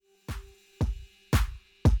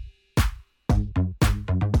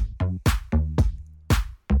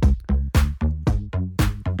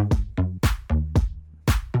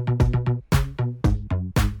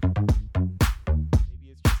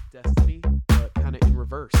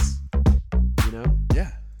reverse. You know?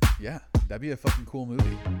 Yeah, that'd be a fucking cool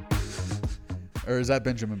movie. Or is that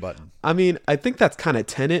Benjamin Button? I mean, I think that's kind of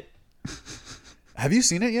Tenet. Have you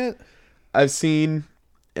seen it yet? I've seen,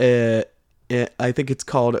 I think it's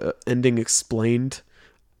called Ending Explained.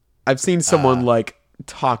 I've seen someone like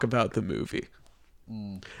talk about the movie.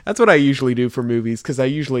 That's what I usually do for movies, because I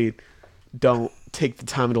usually don't take the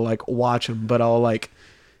time to like watch them, but I'll like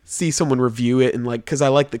see someone review it, and like, because I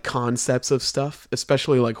like the concepts of stuff,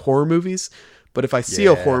 especially like horror movies. But if I see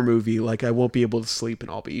a horror movie, like, I won't be able to sleep, and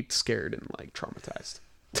I'll be scared and like traumatized.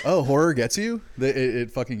 Oh, horror gets you? It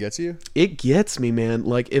fucking gets you? It gets me, man.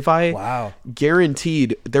 Like, if I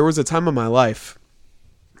guaranteed, there was a time in my life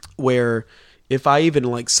where if I even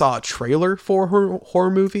like saw a trailer for a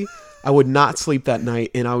horror movie, I would not sleep that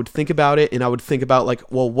night, and I would think about it, and I would think about like,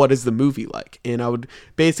 well, what is the movie like? And I would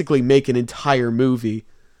basically make an entire movie,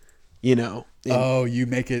 you know.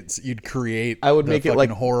 You'd create I would make it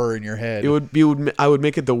like horror in your head. I would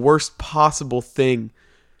make it the worst possible thing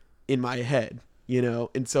in my head, you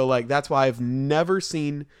know? And so like, that's why I've never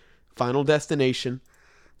seen Final Destination.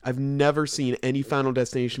 I've never seen any Final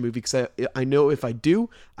Destination movie, because I know if I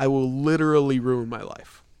do, I will literally ruin my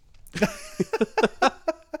life.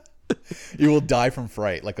 You will die from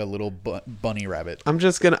fright like a little bunny rabbit.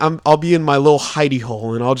 I'll be in my little hidey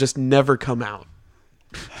hole, and I'll just never come out.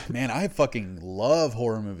 Man, I fucking love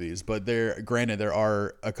horror movies, but granted, there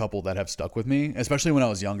are a couple that have stuck with me, especially when I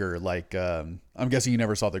was younger. Like, I'm guessing you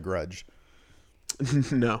never saw The Grudge.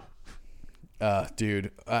 No.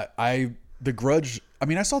 Dude, The Grudge, I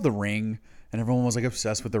mean, I saw The Ring, and everyone was like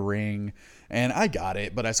obsessed with The Ring, and I got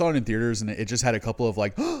it, but I saw it in theaters, and it just had a couple of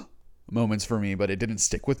like moments for me, but it didn't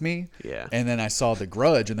stick with me. Yeah. And then I saw The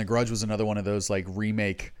Grudge, and The Grudge was another one of those like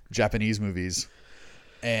remake Japanese movies.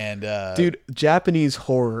 And dude, Japanese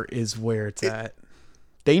horror is where it's at.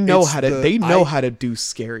 They know how to do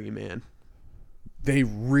scary, man. They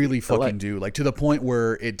really fucking do. Like, to the point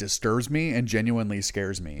where it disturbs me and genuinely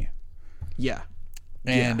scares me. Yeah.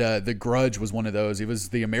 And The Grudge was one of those. It was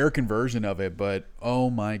the American version of it, but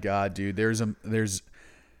oh my god, dude, there's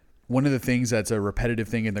one of the things that's a repetitive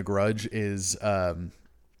thing in The Grudge is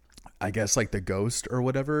I guess like the ghost or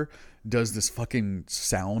whatever does this fucking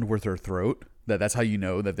sound with their throat. That's how you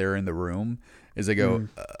know that they're in the room, is they go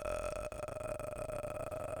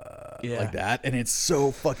like that, and it's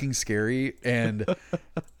so fucking scary. And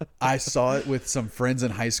I saw it with some friends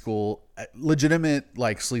in high school, legitimate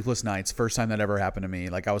like sleepless nights, first time that ever happened to me.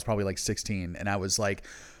 Like, I was probably like 16, and I was like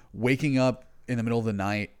waking up in the middle of the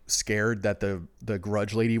night scared that the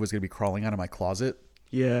Grudge lady was gonna be crawling out of my closet.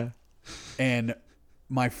 Yeah. And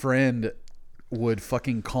my friend would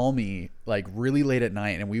fucking call me like really late at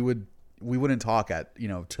night, and we wouldn't talk at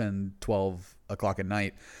 10, 12 o'clock at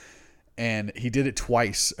night. And he did it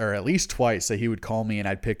twice, or at least twice, that he would call me and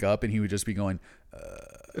I'd pick up, and he would just be going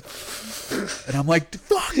and I'm like,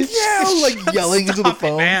 fuck yeah, like yelling into the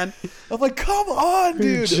phone, man. I'm like, come on,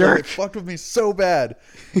 dude. It fucked with me so bad.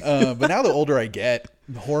 But now the older I get,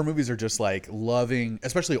 horror movies are just like loving,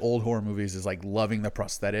 especially old horror movies, is like loving the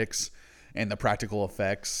prosthetics and the practical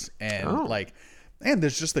effects, and and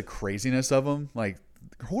there's just the craziness of them. Like,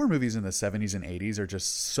 horror movies in the 70s and 80s are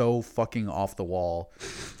just so fucking off the wall.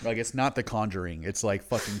 Like, it's not The Conjuring, it's like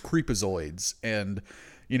fucking Creepazoids and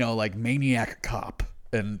like Maniac Cop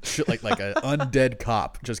and shit, like an undead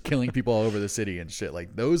cop just killing people all over the city and shit.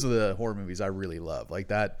 Like, those are the horror movies I really love. Like,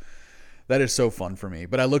 that is so fun for me.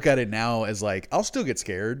 But I look at it now as like, I'll still get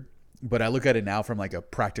scared, but I look at it now from like a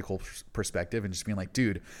practical perspective and just being like,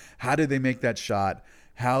 dude, how did they make that shot?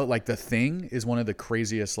 How, like, The Thing is one of the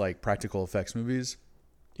craziest like practical effects movies.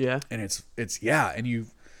 Yeah. And it's and you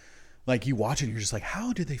watch it and you're just like,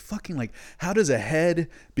 how did they fucking, like, how does a head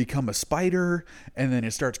become a spider, and then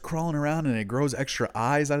it starts crawling around and it grows extra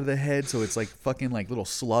eyes out of the head, so it's like fucking like little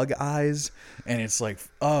slug eyes, and it's like,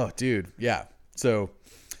 oh dude, yeah. So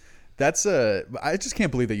that's I just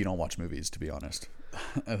can't believe that you don't watch movies, to be honest.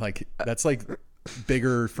 Like, that's like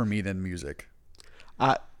bigger for me than music.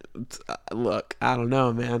 Look, I don't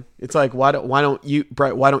know, man. It's like, why don't you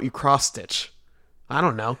cross stitch? I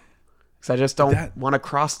don't know, because I just don't want to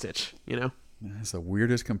cross stitch. That's the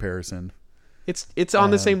weirdest comparison. It's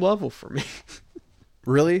on the same level for me.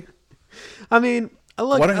 Really? I mean,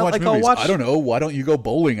 look, why don't you watch movies? I don't know. Why don't you go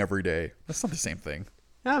bowling every day? That's not the same thing.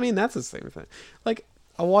 I mean, that's the same thing. Like,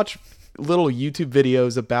 I'll watch little YouTube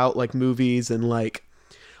videos about like movies, and like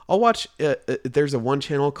I'll watch. There's a one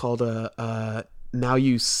channel called Now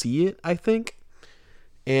You See It, I think,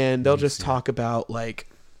 and they'll just talk about like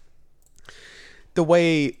the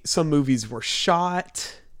way some movies were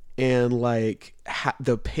shot and like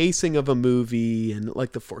the pacing of a movie and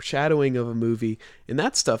like the foreshadowing of a movie, and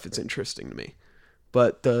that stuff is interesting to me.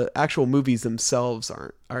 But the actual movies themselves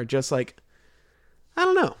are just like, I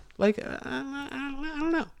don't know, like I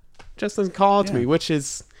don't know, just doesn't call to me, which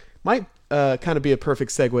is might kind of be a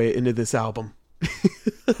perfect segue into this album.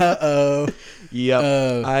 Yep.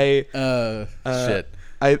 Shit.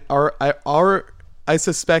 I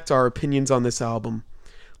suspect our opinions on this album,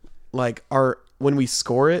 like when we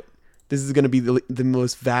score it, this is going to be the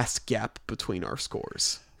most vast gap between our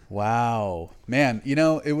scores. Wow, man. You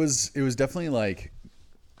know, it was definitely like,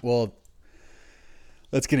 well,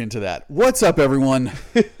 let's get into that. What's up, everyone?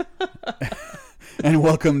 And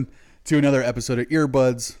welcome to another episode of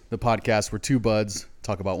Earbuds, the podcast where two buds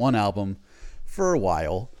talk about one album for a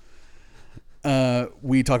while.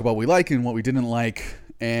 We talk about what we like and what we didn't like,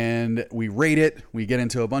 and we rate it. We get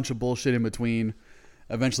into a bunch of bullshit in between.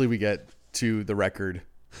 Eventually we get to the record,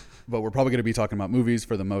 but we're probably going to be talking about movies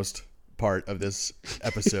for the most part of this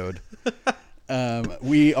episode.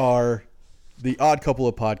 We are the odd couple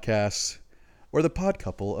of podcasts, or the pod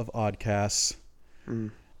couple of oddcasts.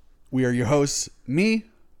 We are your hosts, me,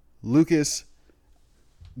 Lucas,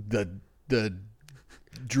 the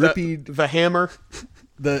drippy... The hammer.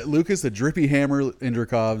 Lucas, the drippy hammer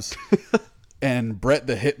Indrakovs, and Brett,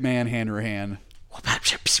 the hitman Hanrahan.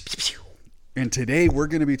 And today we're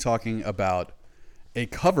going to be talking about a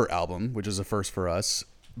cover album, which is a first for us,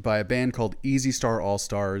 by a band called Easy Star All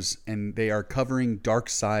Stars, and they are covering Dark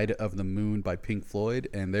Side of the Moon by Pink Floyd,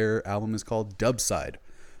 and their album is called Dub Side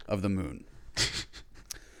of the Moon.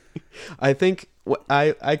 I think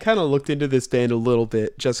I kind of looked into this band a little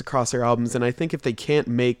bit just across their albums, and I think if they can't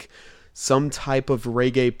make some type of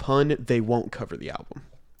reggae pun, they won't cover the album.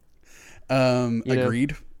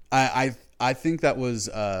 Agreed. I think that was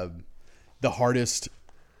the hardest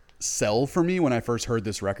sell for me when I first heard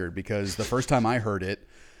this record, because the first time I heard it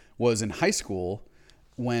was in high school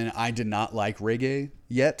when I did not like reggae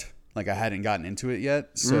yet. Like, I hadn't gotten into it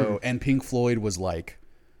yet. So, and Pink Floyd was like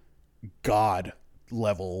God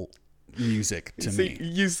level music to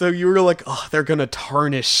me. So you were like, oh, they're going to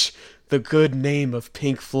tarnish the good name of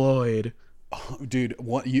Pink Floyd. Oh, dude,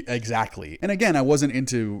 exactly. And again, I wasn't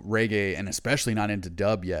into reggae, and especially not into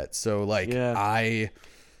dub yet. So like, I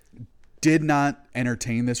did not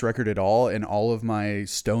entertain this record at all, and all of my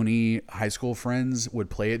stony high school friends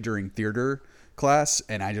would play it during theater class,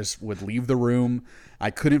 and I just would leave the room.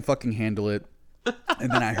 I couldn't fucking handle it.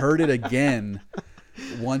 And then I heard it again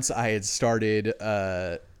once I had started.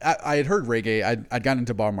 I had heard reggae. I'd gotten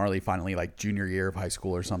into Bob Marley finally, like junior year of high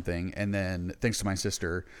school or something, and then thanks to my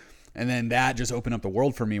sister, and then that just opened up the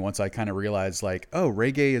world for me once I kind of realized, like, oh,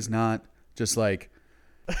 reggae is not just like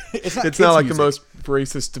it's not like music. The most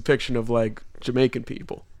racist depiction of like Jamaican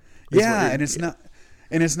people. Yeah, and it's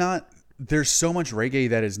not. There's so much reggae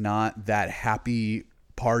that is not that happy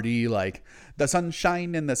party, like the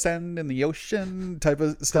sunshine and the sand and the ocean type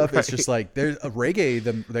of stuff. Right. It's just like there's a reggae,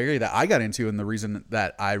 the reggae that I got into, and the reason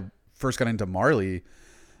that I first got into Marley,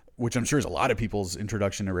 which I'm sure is a lot of people's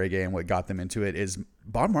introduction to reggae and what got them into it, is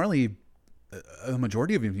Bob Marley. A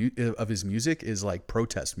majority of his music is like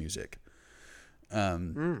protest music.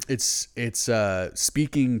 It's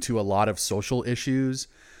speaking to a lot of social issues,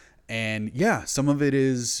 and yeah, some of it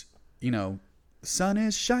is, sun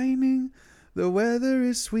is shining, the weather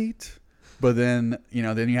is sweet, but then you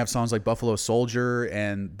have songs like Buffalo Soldier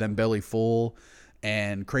and Them Belly Full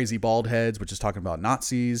and Crazy Bald Heads, which is talking about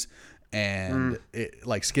Nazis and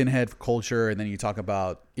like skinhead culture, and then you talk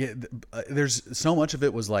about there's so much of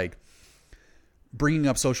it was like bringing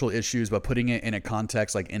up social issues, but putting it in a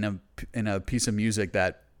context, like in a piece of music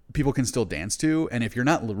that people can still dance to. And if you're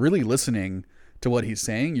not really listening to what he's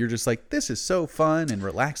saying, you're just like, this is so fun and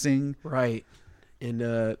relaxing. Right. And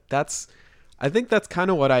I think that's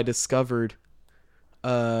kind of what I discovered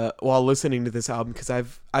while listening to this album, because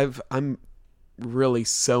I'm really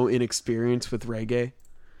so inexperienced with reggae.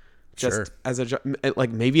 Just as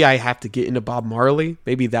like, maybe I have to get into Bob Marley.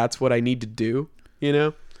 Maybe that's what I need to do,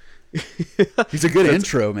 He's a good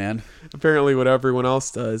intro, man. Apparently what everyone else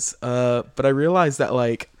does. But I realized that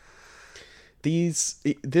like this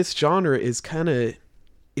genre is kind of,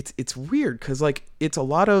 it's weird, because like it's a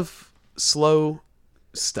lot of slow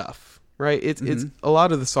stuff, right? It's a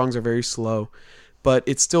lot of the songs are very slow, but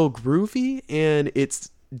it's still groovy and it's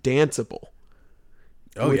danceable.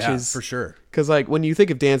 Oh yeah, for sure. Because like when you think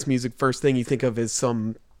of dance music, first thing you think of is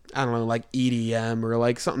some, I don't know, like EDM or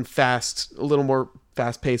like something fast, a little more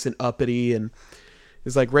fast paced and uppity, and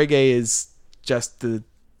it's like reggae is just the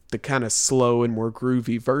kind of slow and more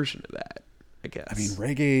groovy version of that, I guess. I mean,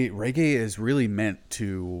 reggae is really meant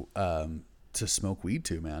to to smoke weed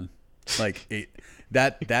to, man. Like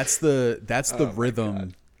that's the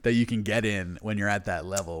rhythm that you can get in when you're at that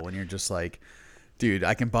level, when you're just like, dude,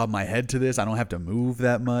 I can bob my head to this. I don't have to move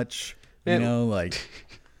that much. Man, like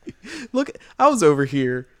look, I was over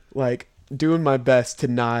here like doing my best to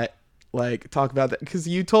not like talk about that, because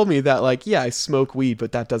you told me that like, yeah, I smoke weed,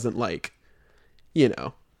 but that doesn't like,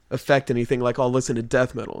 affect anything. Like, I'll listen to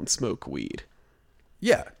death metal and smoke weed.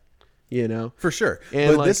 Yeah. For sure.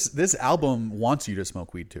 And but like, this album wants you to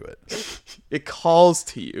smoke weed to it. It calls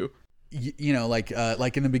to you. Like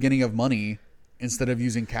in the beginning of Money, instead of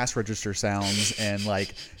using cash register sounds and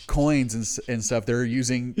like coins and stuff, they're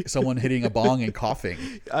using someone hitting a bong and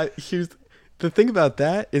coughing. Here's the thing about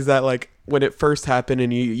that is that like when it first happened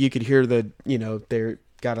and you could hear they're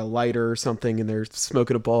got a lighter or something and they're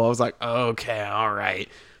smoking a bowl, I was like, okay, all right.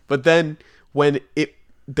 But then when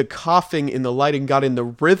the coughing and the lighting got in the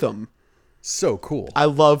rhythm, so cool. I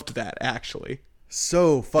loved that, actually.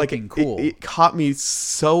 So fucking cool. It caught me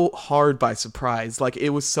so hard by surprise. Like, it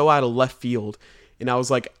was so out of left field. And I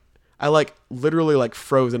was like, I like literally like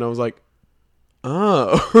froze, and I was like,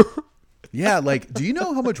 oh. Yeah, like, do you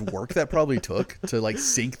know how much work that probably took to like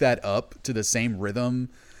sync that up to the same rhythm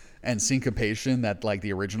and syncopation that like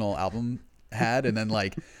the original album had, and then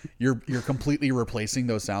like you're completely replacing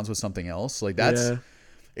those sounds with something else? Like, that's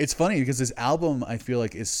It's funny because this album, I feel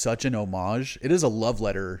like, is such an homage. It is a love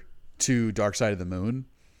letter to Dark Side of the Moon,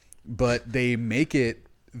 but they make it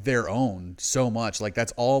their own so much. Like,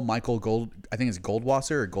 that's all Michael I think it's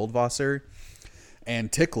Goldwasser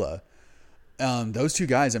and Tikla. Those two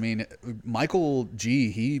guys, I mean, Michael G,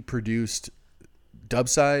 he produced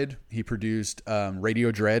Dubside. He produced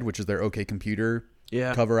Radio Dread, which is their OK Computer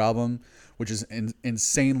cover album, which is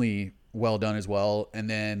insanely well done as well. And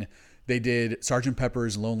then they did Sgt.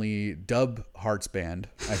 Pepper's Lonely Dub Hearts Band,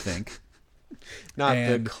 I think. Not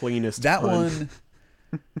the cleanest that pun. One.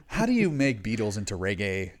 How do you make Beatles into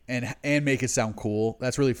reggae and make it sound cool?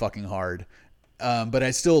 That's really fucking hard. But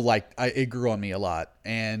I still it grew on me a lot.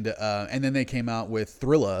 And then they came out with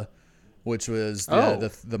Thrilla, which was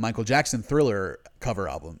the Michael Jackson Thriller cover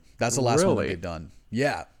album. That's the last one that they've done.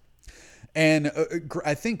 Yeah. And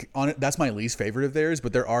I think that's my least favorite of theirs,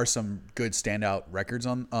 but there are some good standout records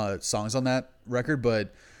on songs on that record.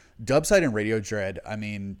 But Dubside and Radio Dread, I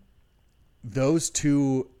mean, those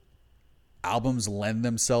two albums lend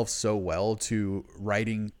themselves so well to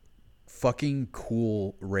writing fucking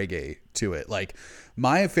cool reggae to it. Like,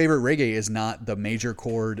 my favorite reggae is not the major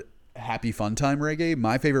chord happy fun time reggae.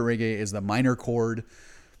 My favorite reggae is the minor chord,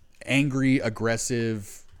 angry,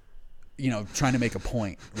 aggressive, trying to make a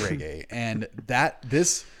point reggae. And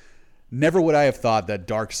this never would I have thought that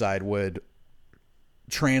Dark Side would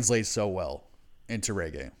translate so well into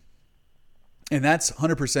reggae. And that's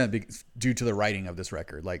 100% due to the writing of this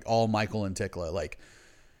record. Like, all Michael and Tikla, like,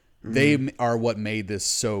 they are what made this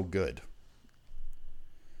so good.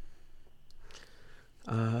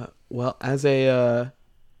 Well, as a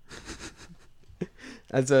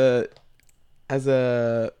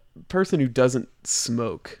person who doesn't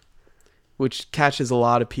smoke, which catches a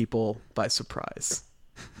lot of people by surprise.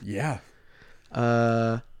 Yeah.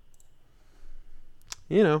 I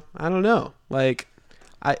don't know. Like,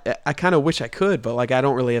 I kind of wish I could, but like, I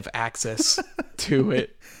don't really have access to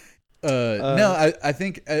it. No, I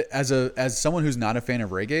think as someone who's not a fan of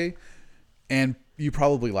reggae, and you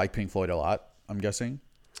probably like Pink Floyd a lot, I'm guessing.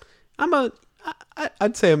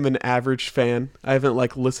 I'd say I'm an average fan. I haven't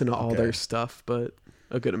like listened to all their stuff, but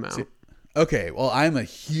a good amount. Okay, well, I'm a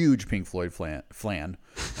huge Pink Floyd flan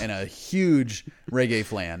and a huge reggae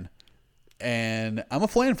flan, and I'm a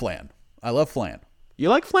flan. I love flan. You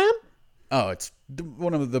like flan? Oh, it's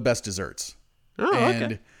one of the best desserts. Oh,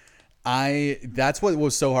 and okay. That's what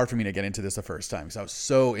was so hard for me to get into this the first time, because I was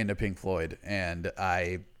so into Pink Floyd, and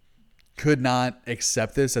I could not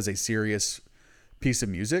accept this as a serious piece of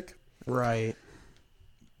music. Right.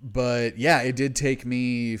 But yeah, it did take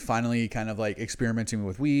me finally kind of like experimenting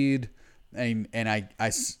with weed, and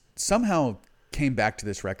I somehow came back to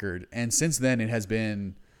this record, and since then it has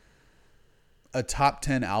been a top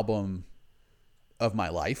 10 album of my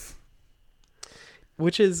life.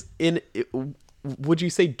 Which is would you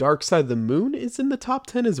say Dark Side of the Moon is in the top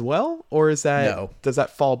 10 as well? Or is that, no, does that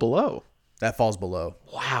fall below? That falls below.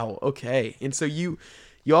 Wow. Okay. And so you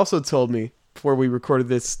also told me before we recorded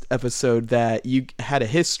this episode that you had a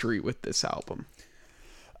history with this album.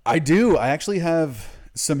 I do. I actually have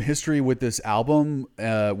some history with this album,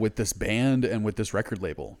 with this band, and with this record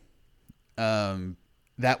label. So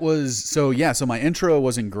my intro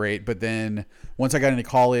wasn't great, but then once I got into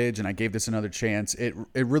college and I gave this another chance, it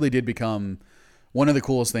really did become one of the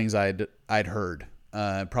coolest things I'd heard.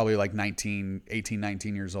 probably like 19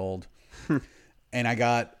 years old. And I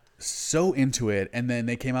got so into it. And then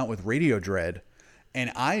they came out with Radio Dread. And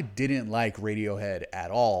I didn't like Radiohead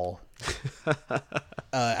at all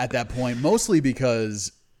at that point, mostly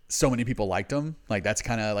because so many people liked them. Like that's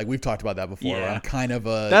kind of like we've talked about that before. Yeah. I'm kind of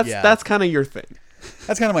a that's kind of your thing.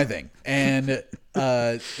 That's kind of my thing. And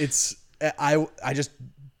I just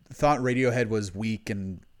thought Radiohead was weak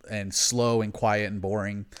and slow and quiet and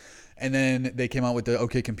boring. And then they came out with the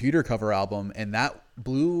OK Computer cover album, and that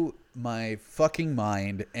blew my fucking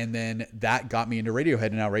mind. And then that got me into Radiohead,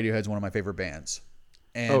 and now Radiohead's one of my favorite bands.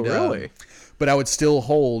 And, oh, really? But I would still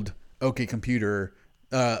hold OK Computer,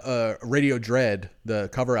 Radio Dread, the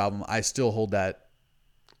cover album. I still hold that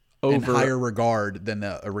in higher regard than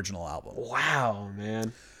the original album. Wow,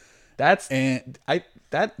 man. That's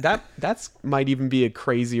might even be a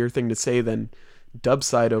crazier thing to say than Dub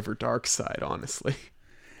Side over Dark Side, honestly.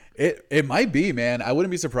 It might be, man. I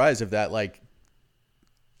wouldn't be surprised if that like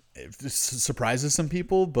it surprises some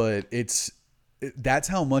people, but that's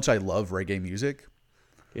how much I love reggae music.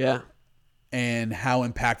 Yeah. And how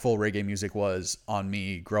impactful reggae music was on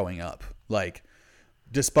me growing up. Like,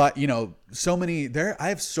 despite, I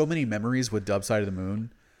have so many memories with Dub Side of the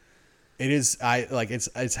Moon.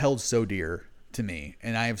 It's held so dear to me.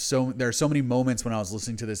 And there are so many moments when I was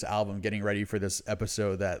listening to this album, getting ready for this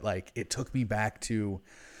episode, that like, it took me back to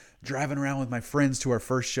driving around with my friends to our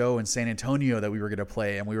first show in San Antonio that we were going to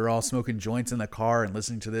play. And we were all smoking joints in the car and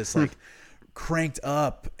listening to this, like cranked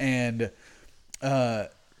up, and,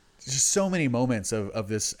 just so many moments of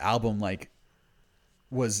this album like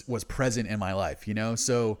was present in my life,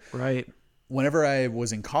 So right. Whenever I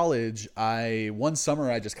was in college, one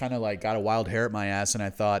summer I just kind of like got a wild hair at my ass, and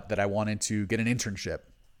I thought that I wanted to get an internship.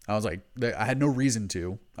 I was like, I had no reason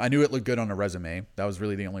to. I knew it looked good on a resume. That was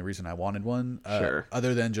really the only reason I wanted one. Sure.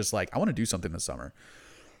 Other than just like, I want to do something this summer.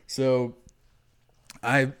 So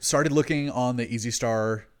I started looking on the Easy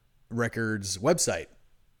Star Records website,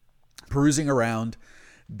 perusing around.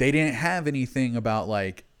 They didn't have anything about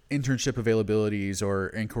like internship availabilities or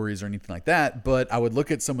inquiries or anything like that. But I would look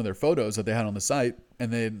at some of their photos that they had on the site,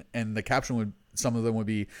 and the caption some of them would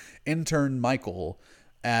be intern Michael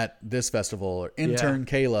at this festival, or intern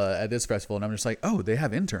Kayla at this festival. And I'm just like, oh, they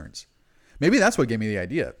have interns. Maybe that's what gave me the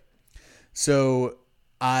idea. So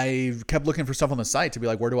I kept looking for stuff on the site to be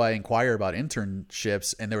like, where do I inquire about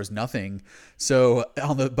internships? And there was nothing. So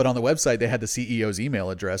on the website, they had the CEO's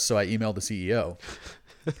email address. So I emailed the CEO.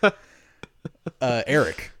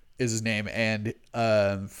 Eric is his name, and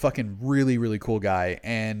fucking really, really cool guy,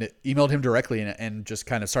 and emailed him directly and just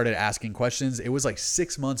kind of started asking questions. It was like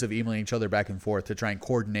 6 months of emailing each other back and forth to try and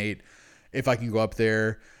coordinate if I can go up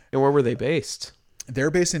there. And where were they based?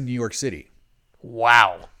 They're based in New York City.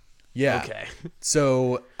 Wow. Yeah. Okay.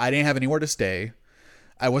 So I didn't have anywhere to stay.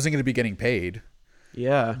 I wasn't going to be getting paid.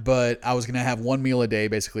 Yeah. But I was going to have one meal a day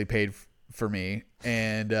basically paid for me.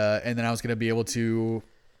 And then I was going to be able to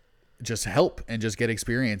just help and just get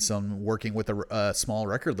experience on working with a small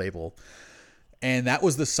record label. And that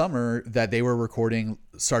was the summer that they were recording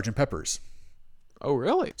Sgt. Pepper's. Oh,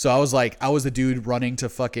 really? So I was the dude running to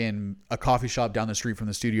fucking a coffee shop down the street from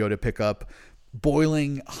the studio to pick up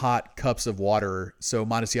boiling hot cups of water so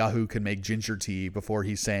Matisyahu could make ginger tea before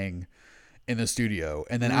he sang in the studio.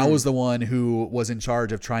 And then I was the one who was in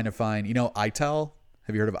charge of trying to find, Ital.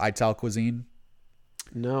 Have you heard of Ital cuisine?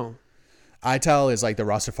 No. Ital is like the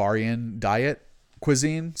Rastafarian diet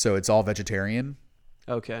cuisine. So it's all vegetarian.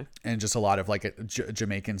 Okay. And just a lot of like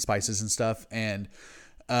Jamaican spices and stuff. And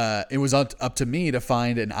it was up to me to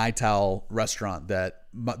find an Ital restaurant that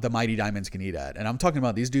the Mighty Diamonds can eat at. And I'm talking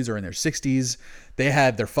about these dudes are in their 60s. They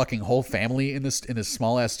had their fucking whole family in this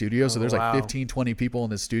small ass studio. So there's like 15, 20 people in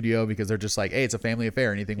the studio because they're just like, hey, it's a family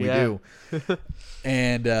affair. Anything we do.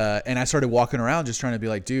 And I started walking around just trying to be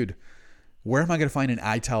like, dude, where am I going to find an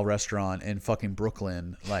Ital restaurant in fucking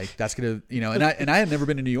Brooklyn? Like that's going to, and I had never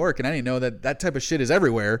been to New York, and I didn't know that type of shit is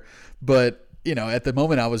everywhere. But at the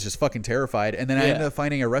moment I was just fucking terrified. And then I ended up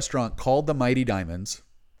finding a restaurant called the Mighty Diamonds.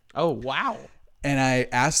 Oh, wow. And I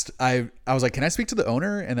asked, I was like, can I speak to the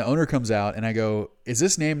owner? And the owner comes out, and I go,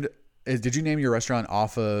 did you name your restaurant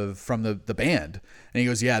from the band? And he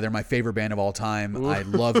goes, yeah, they're my favorite band of all time. Ooh. I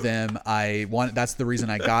love them. That's the reason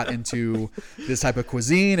I got into this type of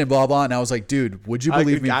cuisine and blah, blah. And I was like, dude, would you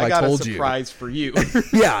believe me if I told you? I got a surprise for you.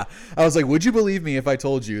 Yeah. I was like, would you believe me if I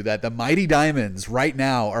told you that the Mighty Diamonds right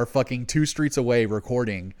now are fucking 2 streets away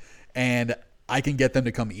recording, and I can get them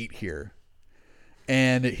to come eat here?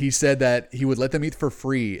 And he said that he would let them eat for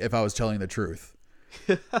free if I was telling the truth.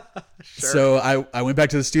 Sure. So I went back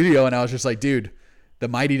to the studio, and I was just like, dude, the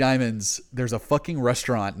Mighty Diamonds, there's a fucking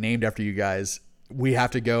restaurant named after you guys we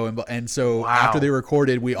have to go. And so after they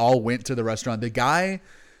recorded, we all went to the restaurant.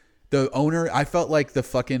 The owner, I felt like the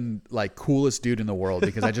fucking like coolest dude in the world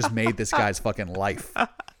because I just made this guy's fucking life.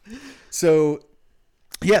 So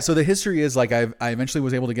yeah, so the history is like I eventually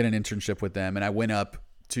was able to get an internship with them, and I went up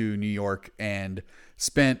to New York and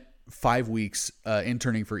spent 5 weeks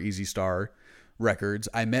interning for Easy Star Records.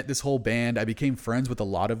 I met this whole band. I became friends with a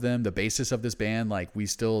lot of them. The bassist of this band, like we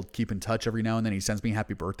still keep in touch every now and then. He sends me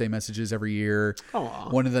happy birthday messages every year.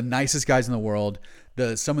 Aww. One of the nicest guys in the world.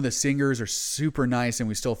 Some of the singers are super nice, and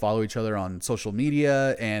we still follow each other on social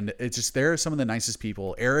media. And it's just, they're some of the nicest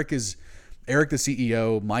people. Eric, the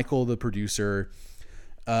CEO, Michael, the producer.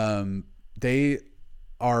 They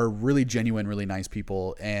are really genuine, really nice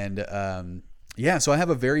people. And yeah, so I have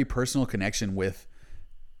a very personal connection with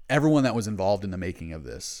everyone that was involved in the making of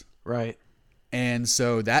this. Right. And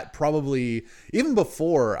so that probably, even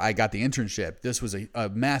before I got the internship, this was a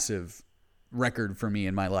massive record for me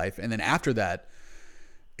in my life. And then after that,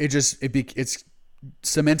 it's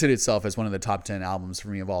cemented itself as one of the top 10 albums for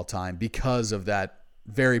me of all time because of that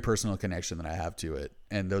very personal connection that I have to it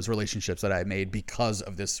and those relationships that I made because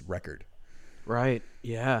of this record. Right.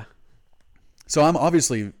 Yeah. So I'm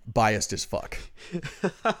obviously biased as fuck.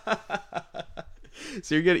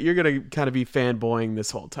 So you're gonna kind of be fanboying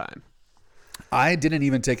this whole time. I didn't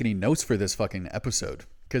even take any notes for this fucking episode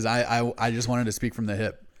because I just wanted to speak from the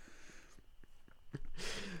hip.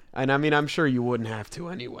 And I mean, I'm sure you wouldn't have to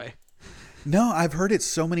anyway. No, I've heard it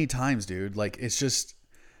so many times, dude. Like this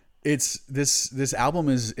album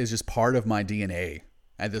is just part of my DNA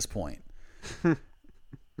at this point.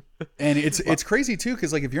 And it's crazy too,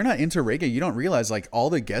 because like if you're not into reggae, you don't realize like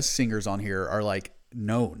all the guest singers on here are like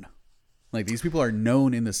known. Like these people are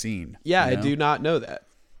known in the scene. Yeah, you know? I do not know that.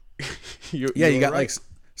 You got right. Like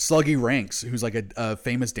Sluggy Ranks, who's like a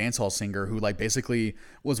famous dancehall singer who like basically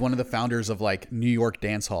was one of the founders of like New York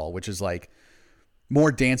dancehall, which is like more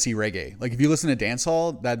dancey reggae. Like if you listen to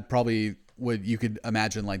dancehall, that probably you could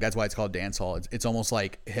imagine like that's why it's called dancehall. It's almost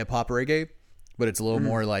like hip hop reggae, but it's a little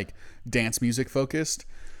more like dance music focused.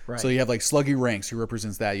 Right. So you have like Sluggy Ranks, who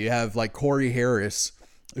represents that. You have like Corey Harris,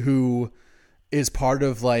 who is part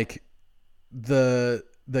of like the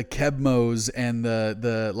Kebmos and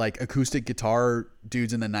the like acoustic guitar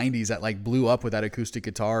dudes in the 90s that like blew up with that acoustic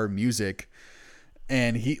guitar music.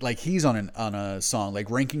 And he's on a song. Like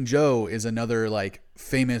Ranking Joe is another like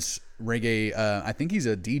famous reggae. I think he's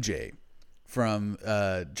a DJ from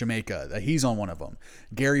Jamaica. He's on one of them.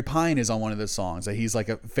 Gary Pine is on one of the songs. He's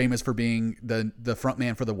like famous for being the front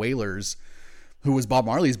man for the Wailers, who was Bob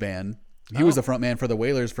Marley's band. He was the front man for the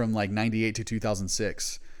Wailers from like 98 to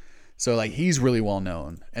 2006. So like he's really well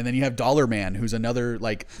known. And then you have Dollar Man, who's another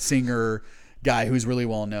like singer guy who's really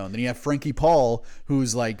well known. Then you have Frankie Paul,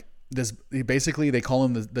 who's like this. Basically, they call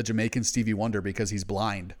him the Jamaican Stevie Wonder because he's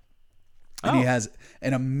blind. And he has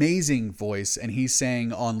an amazing voice, and he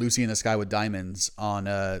sang on Lucy in the Sky with Diamonds on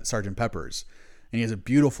Sgt. Pepper's. And he has a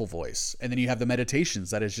beautiful voice. And then you have the Meditations,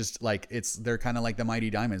 that is just like they're kind of like the Mighty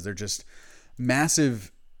Diamonds. They're just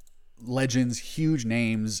massive legends, huge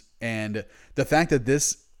names, and the fact that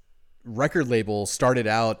this record label started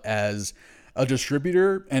out as a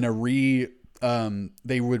distributor and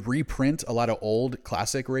they would reprint a lot of old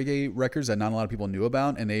classic reggae records that not a lot of people knew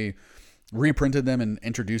about, and they reprinted them and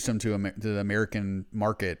introduced them to the American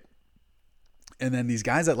market. And then these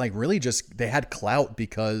guys that like really just, they had clout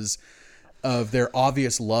because of their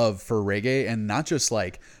obvious love for reggae, and not just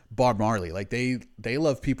like Bob Marley. Like they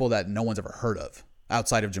love people that no one's ever heard of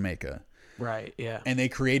outside of Jamaica. Right. Yeah. And they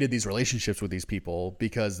created these relationships with these people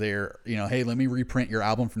because they're, hey, let me reprint your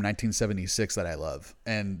album from 1976 that I love.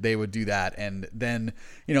 And they would do that. And then,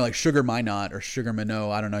 like Sugar Minot or Sugar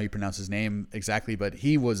Minot, I don't know how you pronounce his name exactly, but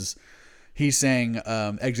he sang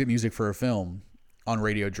exit music for a film on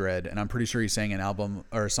Radio Dread, and I'm pretty sure he sang an album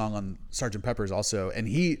or a song on Sgt. Pepper's also. And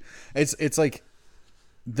it's like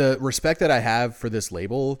the respect that I have for this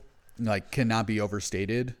label like cannot be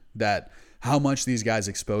overstated, that how much these guys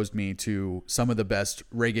exposed me to some of the best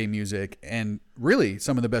reggae music and really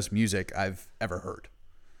some of the best music I've ever heard.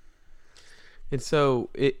 And so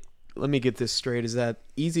let me get this straight, is that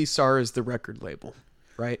Easy Star is the record label,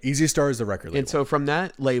 right? Easy Star is the record label. And so from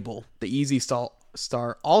that label, the Easy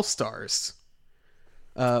Star All-Stars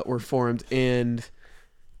were formed, and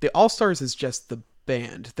the All-Stars is just the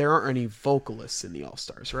band. There aren't any vocalists in the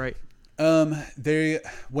All-Stars, right?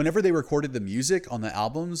 Whenever they recorded the music on the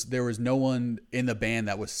albums, there was no one in the band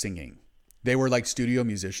that was singing. They were like studio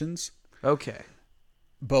musicians. Okay.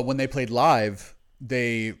 But when they played live,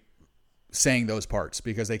 they sang those parts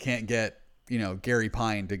because they can't get, Gary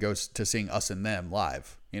Pine to go to sing Us and Them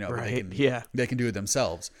live. Right. They can do it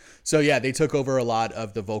themselves. So yeah, they took over a lot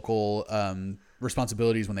of the vocal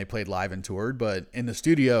responsibilities when they played live and toured, but in the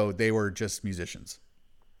studio they were just musicians.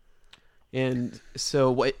 And so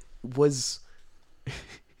what was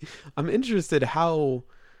I'm interested how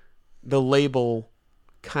the label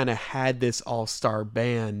kind of had this all-star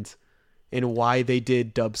band and why they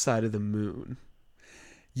did Dub Side of the Moon.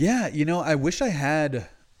 Yeah, I wish I had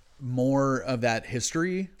more of that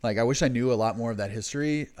history. Like, I wish I knew a lot more of that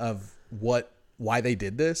history of why they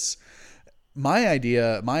did this. My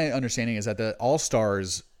understanding is that the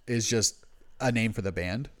All-Stars is just a name for the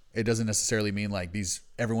band. It doesn't necessarily mean like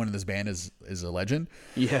everyone in this band is a legend.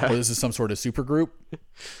 Yeah. Or this is some sort of super group.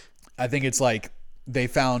 I think it's like they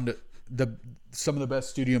found some of the best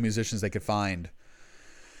studio musicians they could find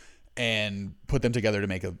and put them together to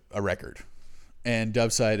make a record. And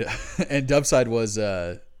Dubside was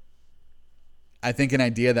I think an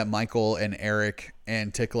idea that Michael and Eric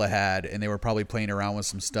and Tikla had, and they were probably playing around with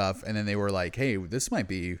some stuff, and then they were like, hey, we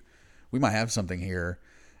might have something here,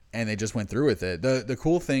 and they just went through with it. The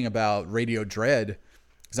cool thing about Radio Dread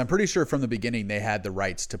is I'm pretty sure from the beginning they had the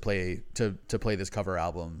rights to play this cover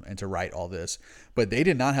album and to write all this, but they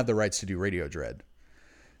did not have the rights to do Radio Dread.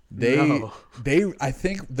 I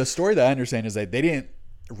think the story that I understand is that they didn't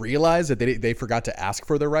realize that they forgot to ask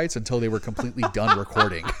for the rights until they were completely done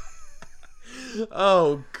recording.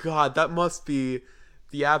 Oh God, that must be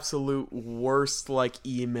the absolute worst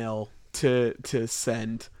email to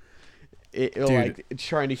send. Dude,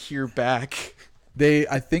 trying to hear back.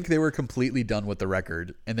 I think they were completely done with the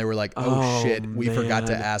record, and they were like, "Oh shit, we forgot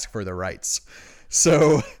to ask for the rights."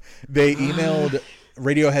 So they emailed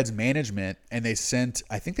Radiohead's management, and they sent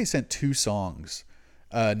 2 songs,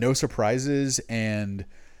 "No Surprises" and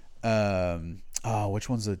which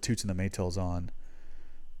one's the Toots and the Maytals on?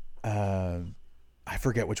 I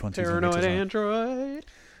forget which one. Paranoid Android.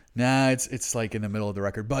 Nah, it's like in the middle of the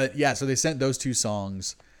record. But yeah, so they sent those 2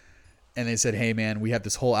 songs, and they said, "Hey man, we have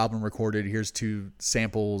this whole album recorded. Here's 2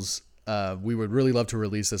 samples. We would really love to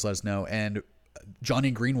release this. Let us know." And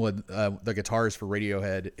Johnny Greenwood, the guitarist for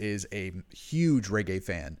Radiohead, is a huge reggae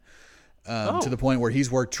fan. To the point where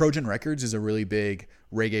he's worked. Trojan Records is a really big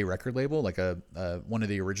reggae record label, like one of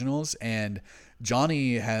the originals, and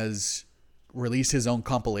Johnny has released his own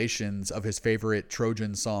compilations of his favorite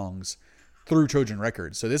Trojan songs through Trojan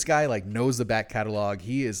Records. So this guy knows the back catalog.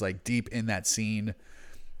 He is deep in that scene.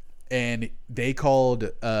 And they called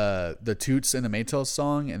the Toots and the Maytals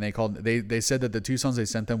song, and they said that the 2 songs they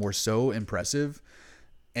sent them were so impressive,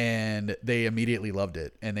 and they immediately loved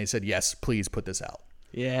it. And they said, "Yes, please put this out."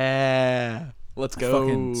 Yeah. Let's go.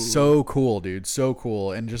 Fucking so cool, dude. So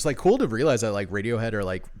cool. And just cool to realize that Radiohead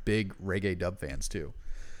are big reggae dub fans too.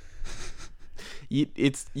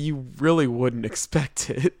 You really wouldn't expect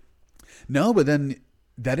it. No, but then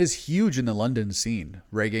that is huge in the London scene,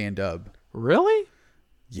 reggae and dub. Really?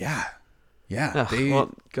 Yeah. Well,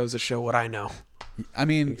 it goes to show what I know. I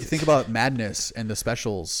mean, think about Madness and the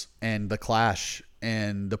Specials and the Clash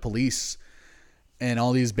and the Police and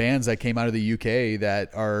all these bands that came out of the UK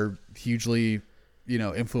that are hugely,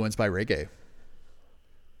 influenced by reggae.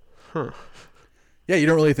 Huh. Yeah, you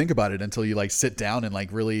don't really think about it until you sit down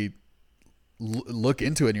and really look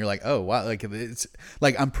into it, and you're like, oh wow, it's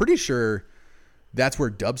I'm pretty sure that's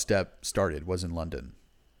where dubstep started, was in London,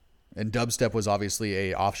 and dubstep was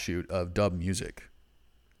obviously a offshoot of dub music.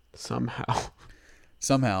 Somehow.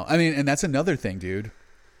 I mean, and that's another thing, dude.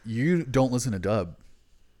 You don't listen to dub.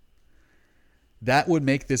 That would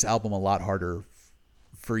make this album a lot harder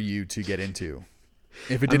for you to get into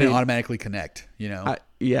if it didn't automatically connect. I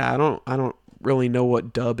don't really know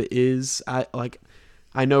what dub is.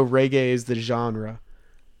 I know reggae is the genre.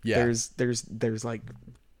 Yeah. There's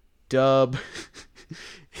dub.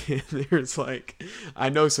 And there's I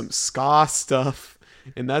know some ska stuff,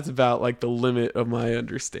 and that's about the limit of my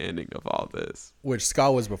understanding of all this. Which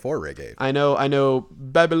ska was before reggae. I know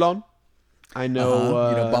Babylon. I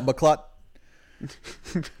know Bumbaclot.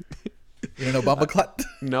 You don't know Bumbaclot?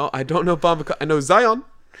 No, I don't know Bumbaclot. I know Zion.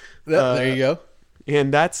 There you go.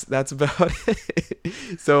 And that's about it.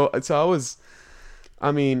 So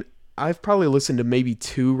I've probably listened to maybe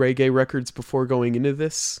 2 reggae records before going into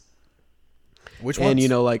this. Which ones?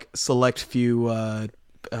 And select few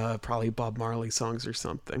probably Bob Marley songs or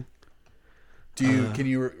something. Can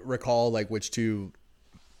you recall which 2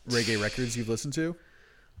 reggae records you've listened to?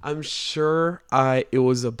 I'm sure it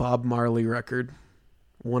was a Bob Marley record.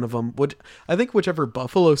 One of them I think whichever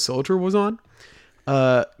Buffalo Soldier was on.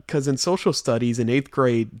 Because in social studies in 8th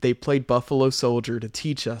grade, they played Buffalo Soldier to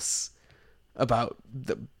teach us about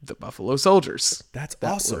the Buffalo Soldiers. That's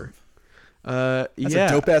awesome. That's a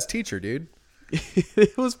dope ass teacher, dude.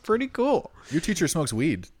 It was pretty cool. Your teacher smokes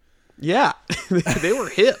weed. Yeah, they were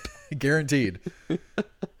hip. Guaranteed.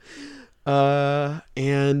 I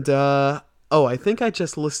think I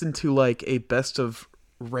just listened to like a best of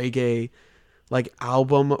reggae like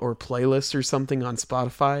album or playlist or something on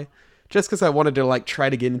Spotify just because I wanted to like try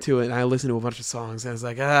to get into it, and I listened to a bunch of songs and I was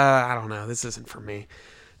like, I don't know, this isn't for me.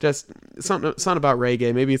 Just something about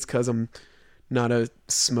reggae. Maybe it's because I'm not a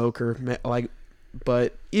smoker, like,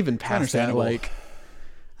 but even past that, like,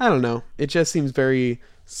 I don't know, it just seems very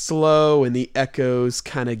slow, and the echoes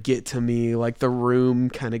kind of get to me, like the room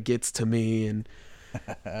kind of gets to me, and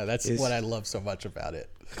that's what I love so much about it.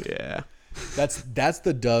 Yeah, that's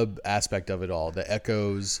the dub aspect of it all. The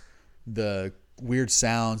echoes, the weird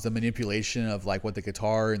sounds, the manipulation of like what the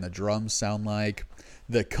guitar and the drums sound like,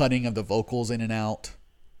 the cutting of the vocals in and out,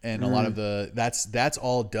 and a lot of that's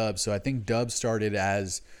all dub. So I think dub started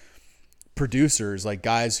as producers, like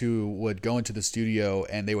guys who would go into the studio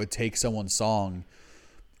and they would take someone's song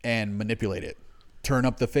and manipulate it, turn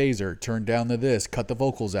up the phaser, turn down the this, cut the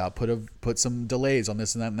vocals out, put some delays on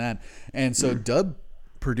this and that and that. And so dub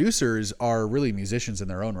producers are really musicians in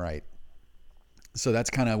their own right. So that's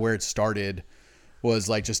kind of where it started, was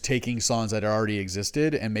like just taking songs that already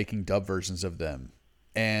existed and making dub versions of them.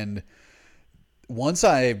 And once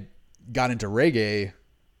I got into reggae,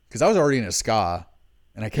 because I was already into ska,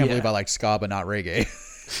 and I can't believe I like ska but not reggae.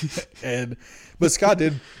 But ska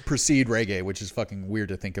did precede reggae, which is fucking weird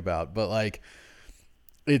to think about. But like,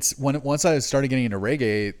 once I started getting into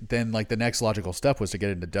reggae, then like the next logical step was to get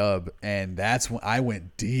into dub, and that's when I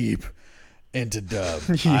went deep into dub.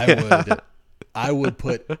 Yeah. I would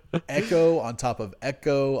put echo on top of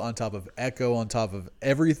echo on top of echo on top of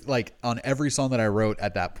every song that I wrote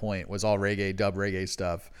at that point was all reggae, dub reggae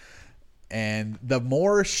stuff. And the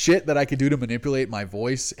more shit that I could do to manipulate my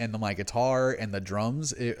voice and my guitar and the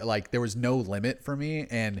drums, like there was no limit for me.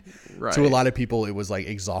 And to a lot of people, it was like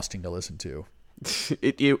exhausting to listen to.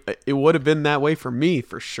 It would have been that way for me,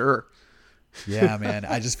 for sure. Yeah, man.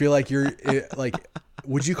 I just feel like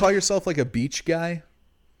would you call yourself like a beach guy?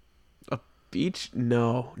 A beach?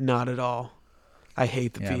 No, not at all. I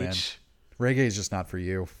hate the beach. Man. Reggae is just not for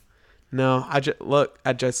you. No,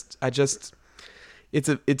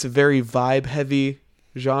 it's a very vibe heavy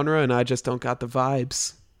genre, and I just don't got the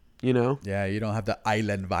vibes, you know? Yeah, you don't have the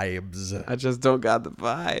island vibes. I just don't got the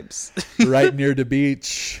vibes. Right near the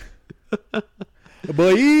beach.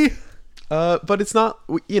 Boy. But it's not,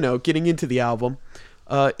 getting into the album.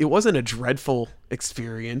 It wasn't a dreadful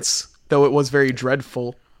experience, though it was very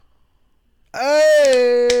dreadful.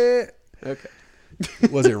 Hey! Okay.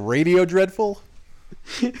 Was it radio dreadful?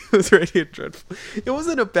 It was radio dreadful. It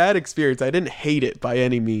wasn't a bad experience. I didn't hate it by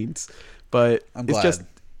any means, but it's just,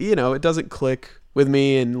 it doesn't click with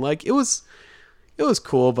me, and like it was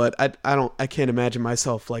cool, but I can't imagine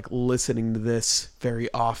myself like listening to this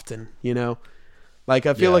very often, Like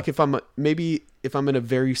I feel like if I'm in a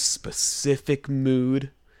very specific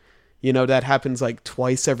mood, that happens like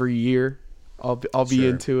twice every year, I'll be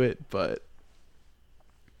into it, but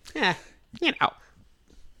yeah.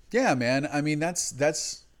 Yeah, man. I mean,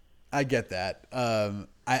 that's I get that.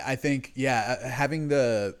 I think, having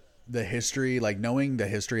the history, like knowing the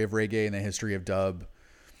history of reggae and the history of dub,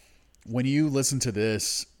 when you listen to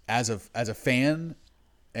this as a fan,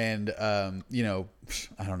 and I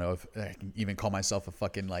don't know if I can even call myself a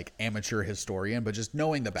fucking like amateur historian, but just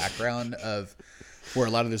knowing the background of where a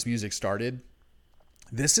lot of this music started,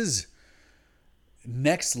 this is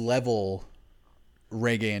next level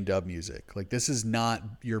reggae and dub music. Like, this is not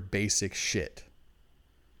your basic shit.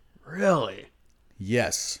 Really?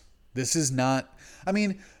 Yes. This is not, I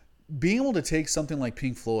mean, being able to take something like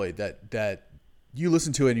Pink Floyd that you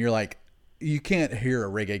listen to it and you're like, you can't hear a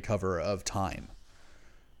reggae cover of Time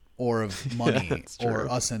or of Money or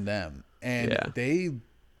Us and Them. And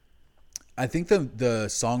I think the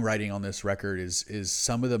songwriting on this record is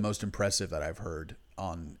some of the most impressive that I've heard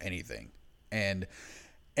on anything. And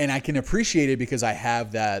I can appreciate it because I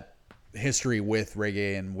have that history with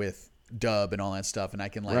reggae and with dub and all that stuff. And I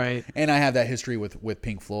can and I have that history with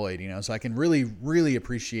Pink Floyd, so I can really, really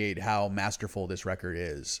appreciate how masterful this record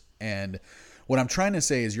is. And what I'm trying to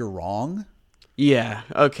say is you're wrong. Yeah.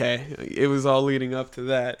 Okay. It was all leading up to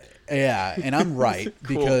that. Yeah. And I'm right.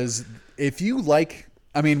 Cool. Because if you like,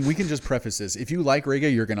 I mean, we can just preface this. If you like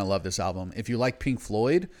reggae, you're going to love this album. If you like Pink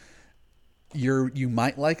Floyd, you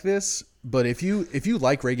might like this. But if you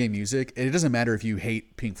like reggae music, it doesn't matter if you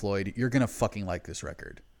hate Pink Floyd, you're going to fucking like this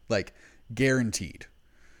record. Like, guaranteed.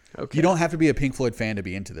 Okay. You don't have to be a Pink Floyd fan to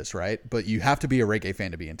be into this, right? But you have to be a reggae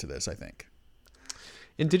fan to be into this, I think.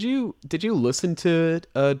 And did you listen to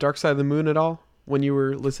Dark Side of the Moon at all when you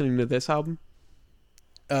were listening to this album?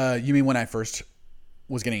 You mean when I first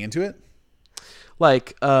was getting into it?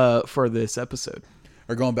 Like for this episode.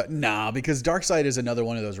 Or going back? Nah, because Dark Side is another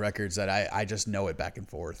one of those records that I just know it back and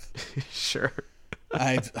forth. Sure.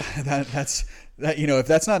 That's if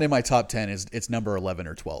that's not in my top 10, it's number 11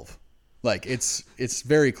 or 12. Like it's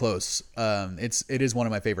very close. It is one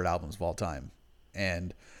of my favorite albums of all time.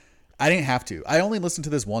 And I didn't have to. I only listened to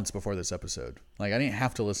this once before this episode. Like I didn't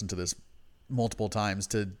have to listen to this multiple times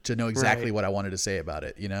to know exactly what I wanted to say about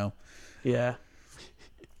it, Yeah.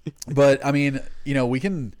 But I mean,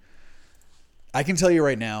 I can tell you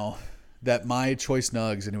right now that my choice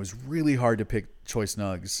nugs, and it was really hard to pick choice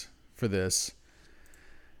nugs for this,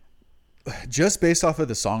 just based off of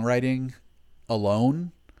the songwriting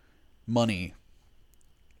alone, Money.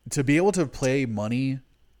 To be able to play Money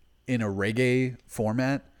in a reggae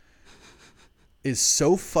format is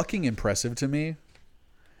so fucking impressive to me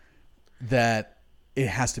that it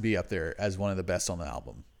has to be up there as one of the best on the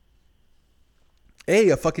album.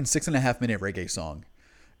 A fucking 6.5 minute reggae song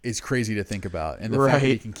is crazy to think about, and the fact that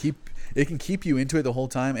it can keep you into it the whole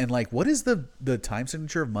time. And like, what is the time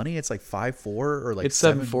signature of Money? It's like 5/4 or like it's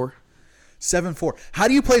 7/4. 7/4. How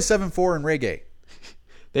do you play 7/4 in reggae?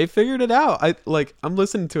 They figured it out. I'm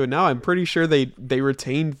listening to it now. I'm pretty sure they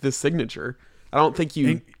retained the signature. I don't think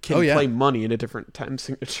you can play Money in a different time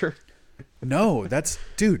signature. No, that's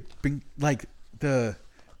dude. Like the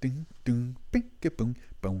ding ding bing boom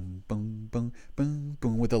boom boom boom boom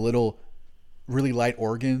boom with a little really light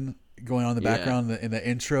organ going on in the background in the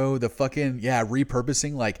intro. The fucking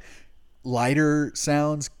repurposing like lighter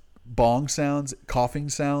sounds, bong sounds, coughing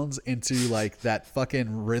sounds into like that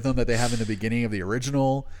fucking rhythm that they have in the beginning of the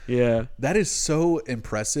original. Yeah, that is so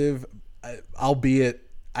impressive. Albeit,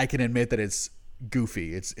 I can admit that it's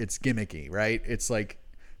goofy. It's gimmicky, right? It's like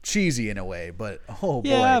cheesy in a way, but oh boy.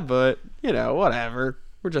 Yeah, but whatever.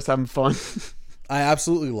 We're just having fun. I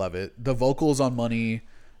absolutely love it. The vocals on Money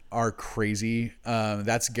are crazy.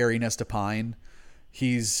 That's Gary Nestapine.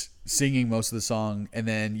 He's singing most of the song, and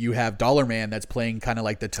then you have Dollar Man that's playing kind of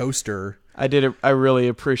like the toaster. I really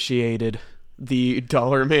appreciated the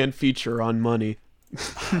Dollar Man feature on Money.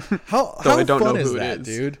 How fun is that,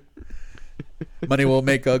 dude? Money will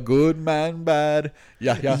make a good man bad.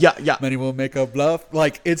 Yeah. Money will make a bluff.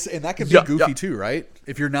 Like and that can be goofy too, right?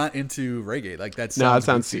 If you're not into reggae, like that sounds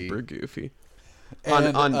goofy. Super goofy.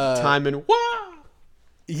 And, on Time and Wow.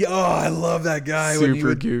 Yeah, I love that guy.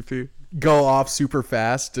 Super goofy. Go off super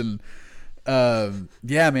fast and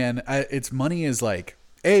man, it's Money is like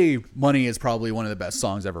Money is probably one of the best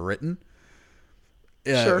songs ever written.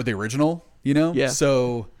 Sure. The original, Yeah.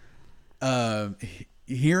 So,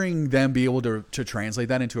 hearing them be able to translate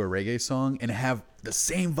that into a reggae song and have the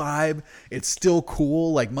same vibe, it's still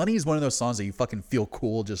cool. Like Money is one of those songs that you fucking feel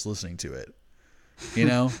cool just listening to it,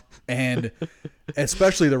 and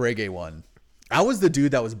especially the reggae one. I was the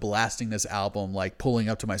dude that was blasting this album, like pulling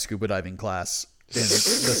up to my scuba diving class in the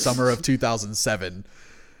summer of 2007,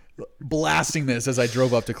 blasting this as I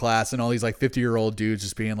drove up to class, and all these like 50-year-old dudes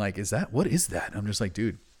just being like, what is that? And I'm just like,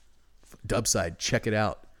 dude, Dubside, check it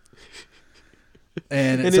out.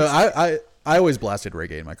 And so I always blasted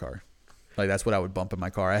reggae in my car. Like that's what I would bump in my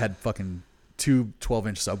car. I had fucking 2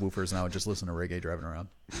 12-inch subwoofers, and I would just listen to reggae driving around.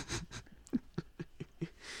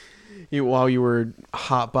 While you were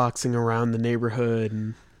hotboxing around the neighborhood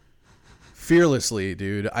and fearlessly,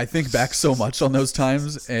 dude. I think back so much on those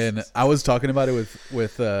times, and I was talking about it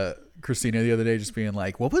with Christina the other day, just being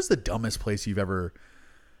like, what was the dumbest place you've ever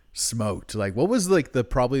smoked? Like, what was like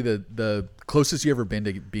probably the closest you ever been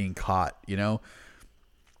to being caught,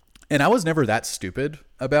 And I was never that stupid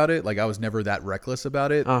about it. Like I was never that reckless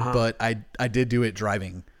about it, but I did do it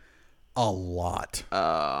driving a lot.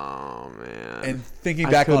 Oh man. And thinking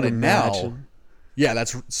back on it now,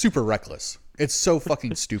 that's super reckless. It's so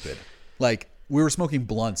fucking stupid. Like we were smoking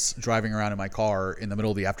blunts driving around in my car in the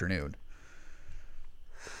middle of the afternoon.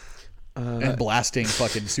 And blasting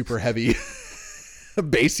fucking super heavy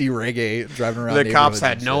bassy reggae driving around. The cops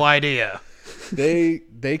had no idea. They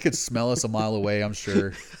could smell us a mile away, I'm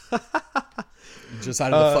sure. Just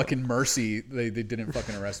out of the fucking mercy, they didn't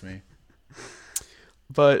fucking arrest me.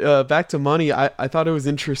 But back to Money, I thought it was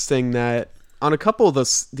interesting that on a couple of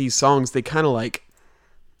these songs, they kind of like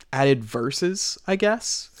added verses, I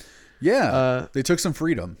guess. Yeah, they took some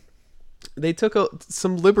freedom. They took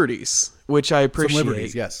some liberties, which I appreciate. Some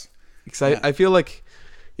liberties, yes. Because I feel like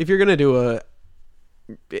if you're going to do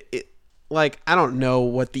I don't know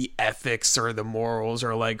what the ethics or the morals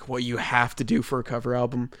or like what you have to do for a cover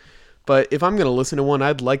album. But if I'm going to listen to one,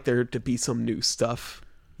 I'd like there to be some new stuff,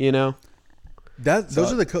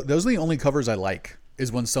 Those are the only covers I like,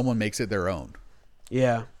 is when someone makes it their own.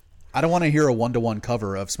 Yeah. I don't want to hear a 1-to-1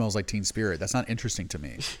 cover of Smells Like Teen Spirit. That's not interesting to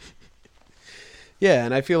me. Yeah,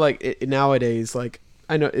 and I feel like nowadays, like,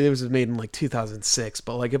 I know it was made in like 2006,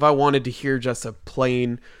 but like if I wanted to hear just a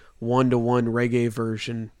plain 1-to-1 reggae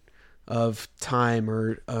version of Time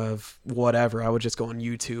or of whatever, I would just go on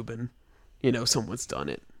YouTube and, someone's done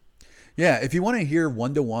it. Yeah, if you want to hear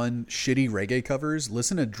 1-to-1 shitty reggae covers,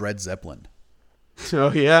 listen to Dred Zeppelin.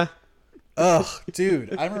 Oh, yeah? Ugh,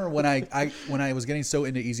 dude. I remember when I was getting so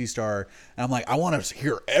into Easy Star, and I'm like, I want to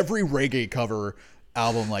hear every reggae cover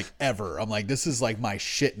album like ever. I'm like, this is like my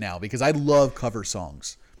shit now, because I love cover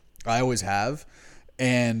songs. I always have.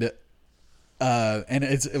 And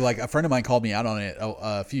it's like a friend of mine called me out on it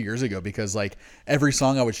a few years ago, because like every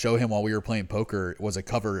song I would show him while we were playing poker was a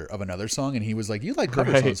cover of another song, and he was like, you like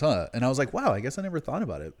cover songs, huh? And I was like, wow, I guess I never thought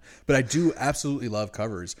about it, but I do absolutely love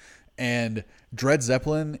covers. And Dred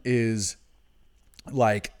Zeppelin is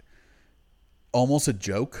like almost a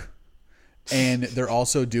joke, and they're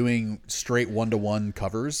also doing straight 1-to-1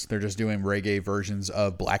 covers. They're just doing reggae versions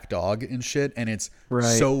of Black Dog and shit, and it's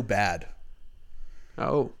so bad.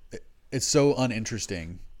 Oh, it's so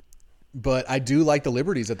uninteresting. But I do like the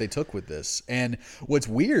liberties that they took with this. And what's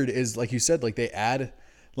weird is, like you said, like they add,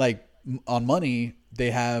 like on Money,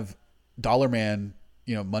 they have Dollar Man,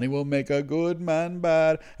 money will make a good man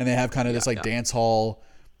bad. And they have kind of this dance hall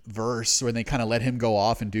verse where they kind of let him go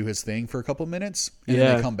off and do his thing for a couple minutes. And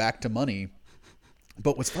then they come back to Money.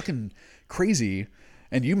 But what's fucking crazy,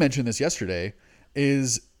 and you mentioned this yesterday,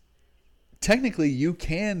 is technically you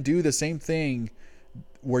can do the same thing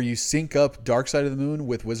where you sync up Dark Side of the Moon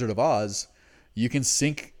with Wizard of Oz. You can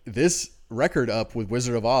sync this record up with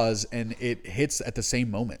Wizard of Oz, and it hits at the same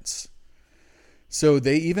moments. So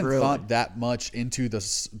they even thought that much into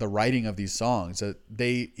the writing of these songs, that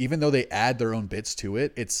even though they add their own bits to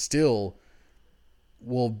it, it still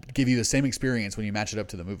will give you the same experience when you match it up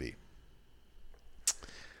to the movie.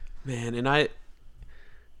 Man, and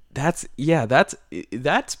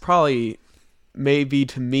that's probably, maybe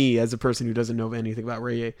to me, as a person who doesn't know anything about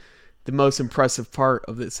reggae, the most impressive part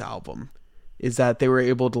of this album is that they were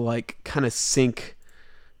able to like kind of sync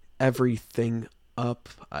everything up,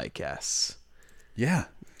 I guess. Yeah.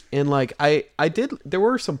 And like there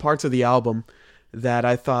were some parts of the album that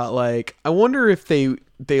I thought, like, I wonder if they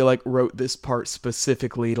like wrote this part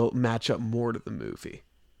specifically to match up more to the movie.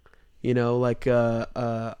 Like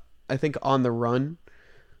I think On the Run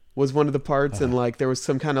was one of the parts, and like there was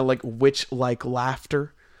some kind of like witch-like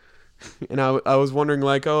laughter, and I was wondering,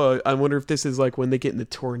 like, oh, I wonder if this is like when they get in the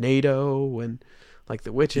tornado, when like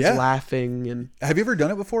the witch is laughing. And have you ever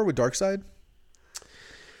done it before with Dark Side?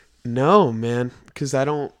 No, man, because I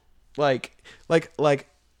don't like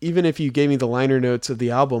even if you gave me the liner notes of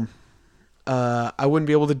the album, I wouldn't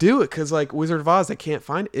be able to do it, because like Wizard of Oz, I can't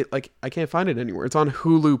find it. Like I can't find it anywhere. It's on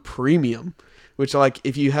Hulu Premium, which, like,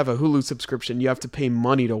 if you have a Hulu subscription, you have to pay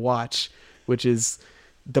money to watch, which is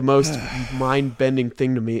the most mind-bending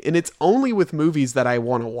thing to me. And it's only with movies that I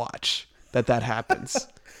want to watch that happens.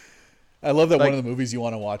 I love that one of the movies you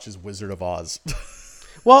want to watch is Wizard of Oz.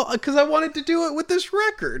 Well, because I wanted to do it with this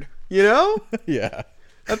record, Yeah.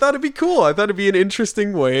 I thought it'd be cool. I thought it'd be an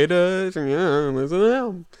interesting way to listen to the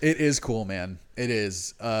album. It is cool, man. It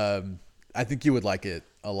is. I think you would like it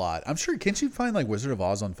a lot. I'm sure. Can't you find like Wizard of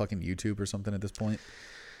Oz on fucking YouTube or something at this point?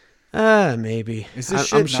 Maybe. Is this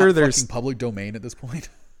shit I'm sure not there's fucking public domain at this point?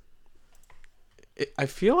 I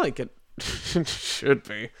feel like it should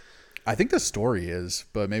be. I think the story is,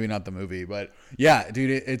 but maybe not the movie. But yeah,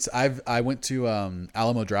 dude, I went to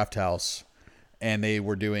Alamo Drafthouse, and they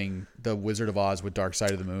were doing the Wizard of Oz with Dark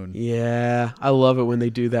Side of the Moon. Yeah, I love it when they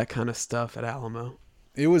do that kind of stuff at Alamo.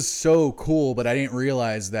 It was so cool, but I didn't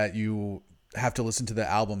realize that you have to listen to the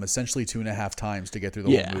album essentially 2.5 times to get through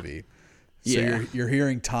the whole movie. So you're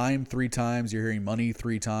hearing Time 3 times, you're hearing Money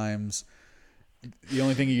 3 times. The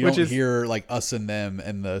only thing you don't hear, like Us and Them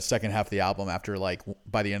in the second half of the album, after like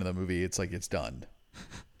by the end of the movie, it's like it's done.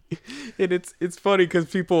 And it's funny because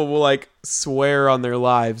people will like swear on their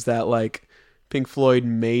lives that like Pink Floyd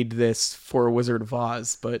made this for Wizard of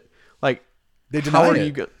Oz, but like they deny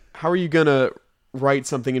it. How are you gonna write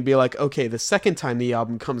something and be like, okay, the second time the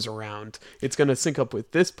album comes around, it's gonna sync up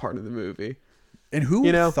with this part of the movie? And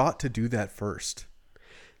who thought to do that first?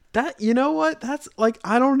 That, you know what? That's like,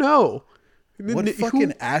 I don't know. What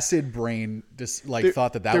fucking acid brain just like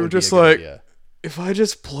thought that would be a good idea? If I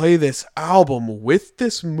just play this album with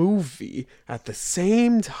this movie at the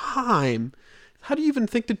same time, how do you even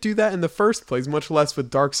think to do that in the first place, much less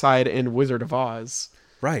with Dark Side and Wizard of Oz?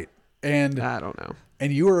 Right. And I don't know.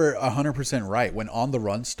 And you were 100% right. When On the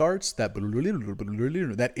Run starts, that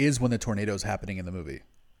is when the tornado's happening in the movie.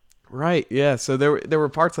 Right. Yeah. So there were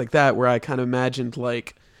parts like that where I kind of imagined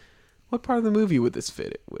like, what part of the movie would this fit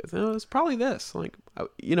it with? And it was probably this. Like,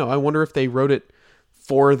 I wonder if they wrote it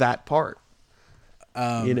for that part.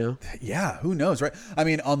 Yeah, who knows, right? I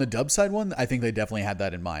mean, on the dub side one, I think they definitely had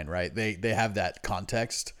that in mind, right? They have that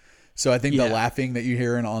context. So I think the laughing that you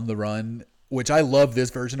hear in On the Run, which I love this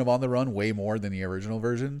version of On the Run way more than the original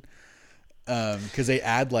version, because they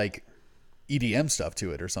add like EDM stuff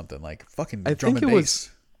to it or something, like fucking drum and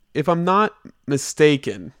bass. If I'm not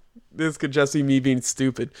mistaken, this could just be me being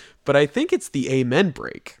stupid, but I think it's the Amen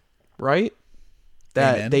break, right?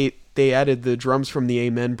 That Amen? They added the drums from the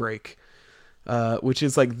Amen break. Which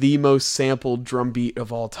is like the most sampled drum beat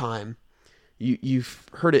of all time. You've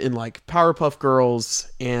heard it in like Powerpuff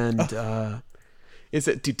Girls and is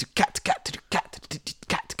it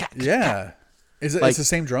yeah? Is it like, it's the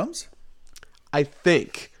same drums? I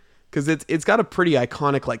think because it's got a pretty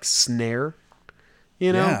iconic like snare,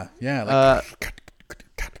 Yeah, like,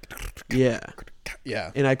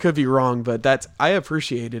 yeah. And I could be wrong, but I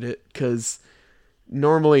appreciated it because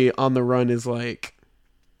normally On the Run is like.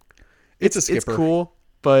 It's a skipper. It's cool,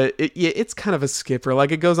 but it's kind of a skipper.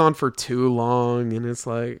 Like, it goes on for too long, and it's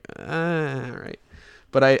like, all right.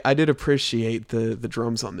 But I did appreciate the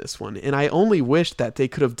drums on this one, and I only wish that they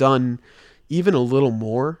could have done even a little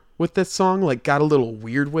more with this song. Like, got a little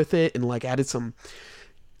weird with it, and like added some.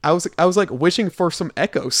 I was like wishing for some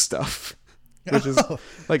echo stuff, which is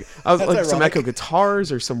like I was like ironic. Some echo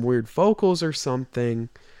guitars or some weird vocals or something,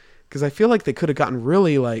 because I feel like they could have gotten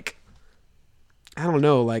really like. I don't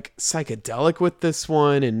know, like psychedelic with this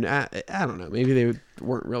one, and I don't know, maybe they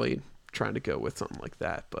weren't really trying to go with something like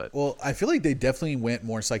that, but well, I feel like they definitely went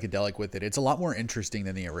more psychedelic with it. It's a lot more interesting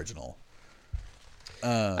than the original.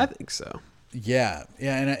 I think so. Yeah,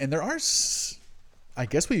 and there are, I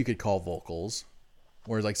guess, what you could call vocals,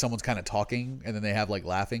 where like someone's kind of talking and then they have like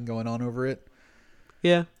laughing going on over it.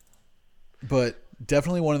 Yeah, but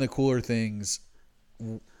definitely one of the cooler things.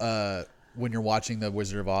 When you're watching The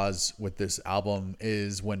Wizard of Oz with this album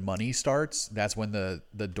is when Money starts. That's when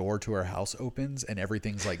the door to her house opens and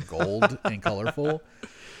everything's like gold and colorful.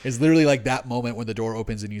 It's literally like that moment when the door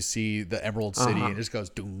opens and you see the Emerald City and it just goes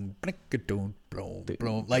doom, doom, boom,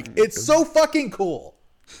 boom. Like, it's so fucking cool.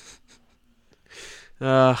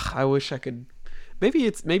 I wish I could. Maybe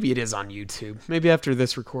it is on YouTube. Maybe after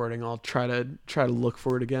this recording, I'll try to look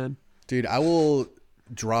for it again. Dude, I will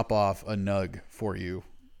drop off a nug for you.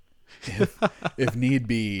 If need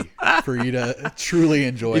be, for you to truly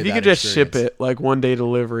enjoy. If you could just ship it, like 1-day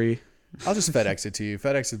delivery, I'll just FedEx it to you.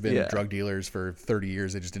 FedEx has been drug dealers for 30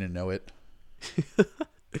 years. They just didn't know it.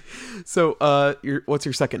 So, what's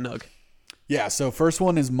your second nug? Yeah. So first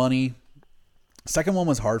one is Money. Second one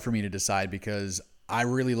was hard for me to decide because I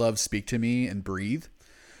really love Speak to Me and Breathe.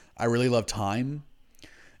 I really love Time,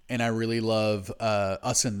 and I really love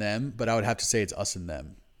Us and Them. But I would have to say it's Us and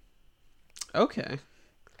Them. Okay.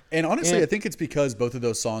 And honestly, I think it's because both of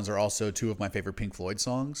those songs are also two of my favorite Pink Floyd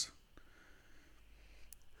songs.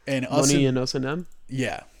 And Money and Us and Them?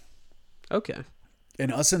 Yeah. Okay.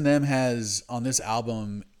 And Us and Them has, on this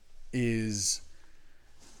album, is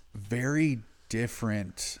very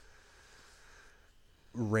different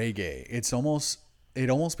reggae. It'd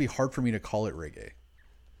almost be hard for me to call it reggae.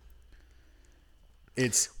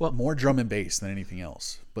 It's more drum and bass than anything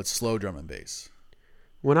else, but slow drum and bass.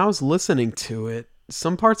 When I was listening to it,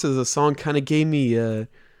 some parts of the song kind of gave me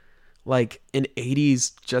like an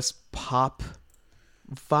 80s just pop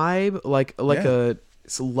vibe, like a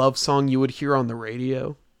love song you would hear on the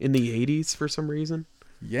radio in the 80s for some reason.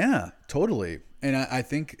 Yeah, totally. And I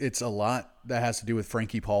think it's a lot that has to do with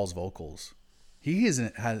Frankie Paul's vocals. He has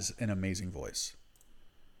an amazing voice.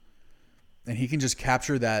 And he can just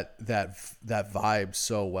capture that vibe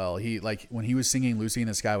so well. He, like, when he was singing Lucy in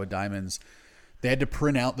the Sky with Diamonds, they had to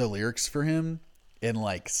print out the lyrics for him in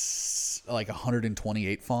like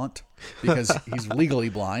 128 font because he's legally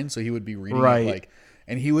blind, so he would be reading it like,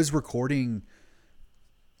 and he was recording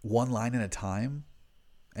one line at a time,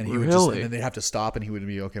 and he would just, and then they'd have to stop, and he would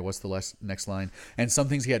be, okay, what's the next line? And some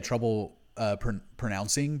things he had trouble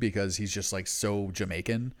pronouncing because he's just like so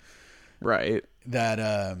Jamaican, right?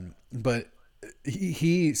 That but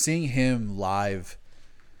he seeing him live,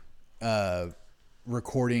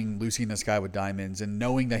 recording Lucy in the Sky with Diamonds and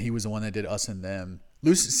knowing that he was the one that did Us and Them.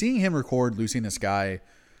 Seeing him record Lucy in the Sky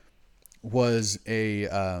was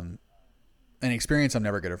an experience I'm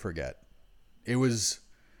never going to forget. It was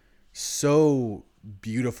so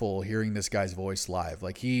beautiful hearing this guy's voice live.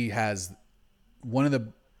 Like, he has one of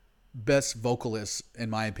the best vocalists,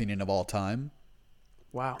 in my opinion, of all time.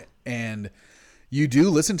 Wow. And you do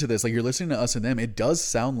listen to this, like you're listening to Us and Them. It does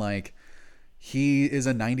sound like he is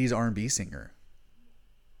a 90s R&B singer,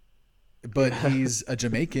 but he's a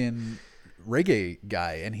Jamaican reggae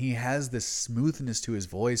guy, and he has this smoothness to his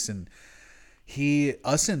voice. And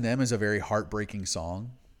Us and Them is a very heartbreaking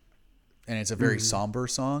song, and it's a very somber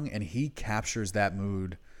song, and he captures that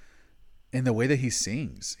mood in the way that he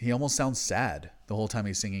sings. He almost sounds sad the whole time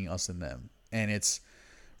he's singing Us and Them, and it's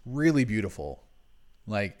really beautiful.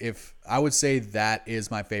 Like, if I would say that is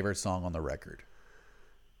my favorite song on the record.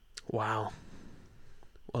 Wow.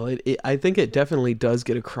 Well, I think it definitely does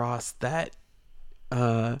get across that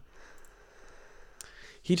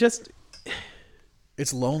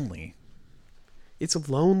it's lonely. It's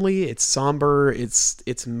lonely, it's somber,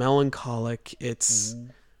 it's melancholic, it's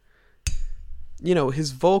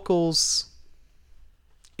his vocals,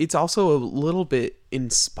 it's also a little bit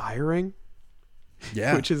inspiring.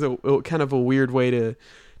 Yeah. Which is a kind of a weird way to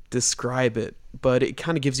describe it, but it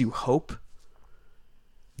kind of gives you hope.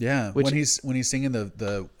 Yeah, when he's singing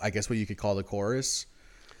the I guess what you could call the chorus.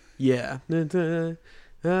 Yeah. Yeah,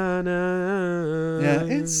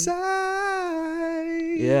 inside.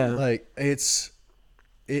 Yeah. Like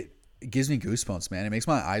it gives me goosebumps, man. It makes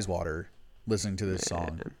my eyes water listening to this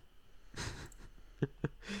song.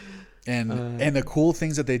 And the cool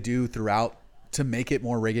things that they do throughout to make it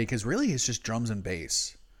more reggae, because really it's just drums and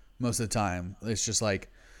bass most of the time. It's just like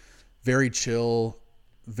very chill,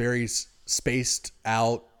 very spaced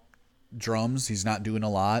out drums. He's not doing a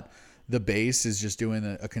lot. The bass is just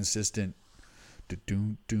doing a consistent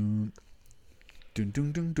doom doom doom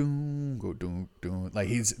doom doom doom go doom doom. Like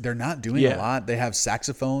they're not doing a lot. They have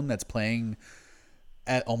saxophone that's playing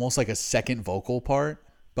at almost like a second vocal part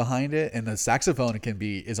behind it, and the saxophone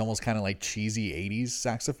is almost kind of like cheesy 80s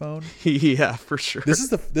saxophone. Yeah, for sure. This is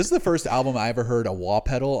the first album I ever heard a wah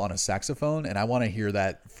pedal on a saxophone, and I want to hear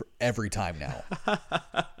that for every time now.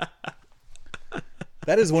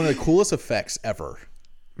 That is one of the coolest effects ever.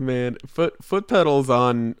 Man, foot pedals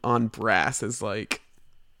on brass is like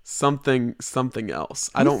something else.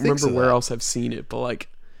 I don't remember where else I've seen it, but like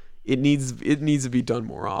it needs to be done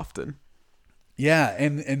more often. Yeah,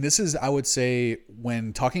 and this is, I would say,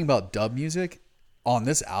 when talking about dub music on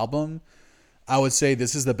this album, I would say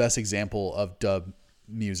this is the best example of dub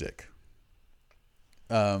music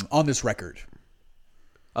on this record.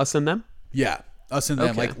 Us and Them? Yeah, Us and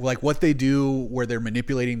Them. Okay. Like what they do where they're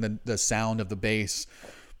manipulating the sound of the bass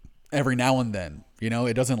every now and then.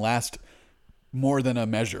 It doesn't last more than a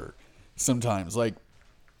measure sometimes. Like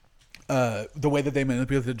the way that they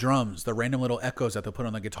manipulate the drums, the random little echoes that they put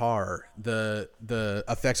on the guitar, the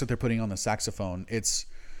effects that they're putting on the saxophone. It's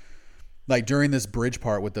like during this bridge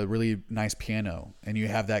part with the really nice piano, and you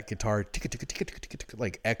have that guitar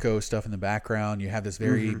like echo stuff in the background. You have this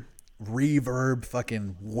very reverb,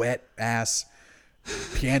 fucking wet ass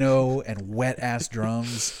piano and wet ass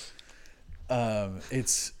drums.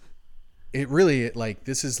 It really, like,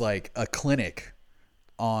 this is like a clinic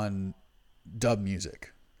on dub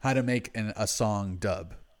music. How to make a song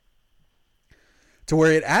dub to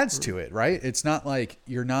where it adds to it, right? It's not like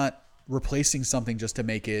you're not replacing something just to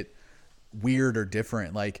make it weird or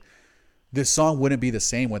different. Like, this song wouldn't be the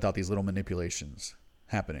same without these little manipulations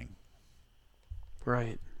happening.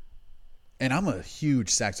 Right. And I'm a huge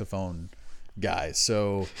saxophone guy,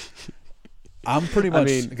 so I'm pretty much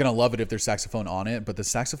going to love it if there's saxophone on it. But the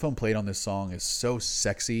saxophone played on this song is so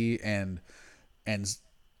sexy and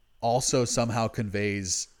also somehow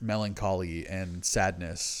conveys melancholy and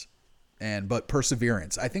sadness but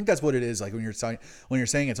perseverance. I think that's what it is. Like when you're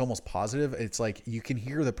saying it's almost positive, it's like you can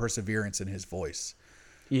hear the perseverance in his voice.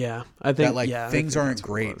 Yeah. I think things aren't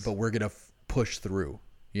great, but we're going to push through,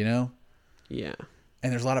 Yeah.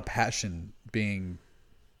 And there's a lot of passion being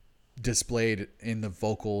displayed in the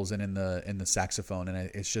vocals and in the saxophone.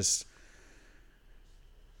 And it's just,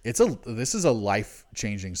 this is a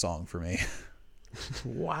life-changing song for me.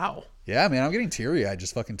 Wow. Yeah, man, I'm getting teary-eyed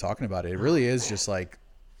just fucking talking about it. It really is just like,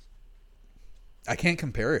 I can't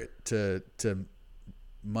compare it to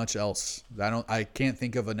much else. I can't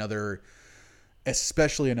think of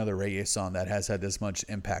especially another reggae song that has had this much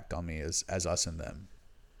impact on me as Us and Them.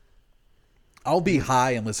 I'll be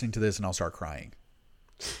high and listening to this and I'll start crying.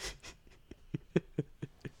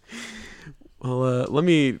 Well, let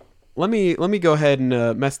me go ahead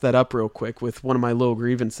and mess that up real quick with one of my little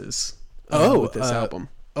grievances. With this album.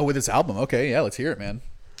 With this album. Okay, yeah, let's hear it, man.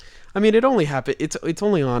 I mean, it only happened. It's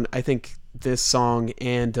only on, I think, this song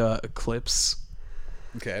and Eclipse.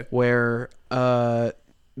 Okay. Where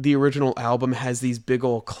the original album has these big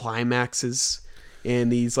old climaxes and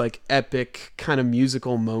these like epic kind of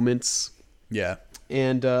musical moments. Yeah.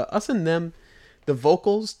 And Us and Them, the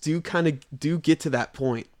vocals do get to that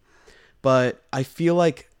point, but I feel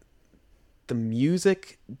like the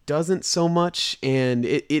music doesn't so much, and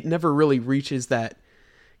it never really reaches that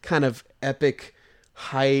kind of epic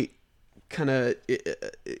height kind of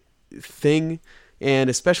thing. And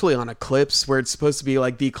especially on Eclipse, where it's supposed to be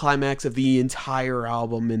like the climax of the entire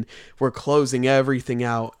album and we're closing everything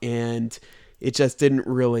out, and it just didn't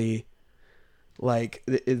really, like,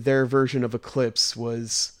 their version of Eclipse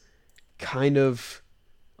was kind of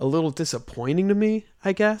a little disappointing to me,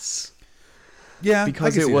 I guess. Yeah,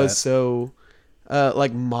 because it was so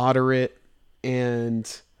like moderate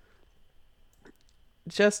and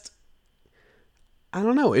just, I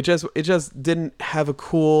don't know. It just didn't have a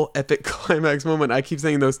cool epic climax moment. I keep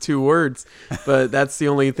saying those two words, but that's the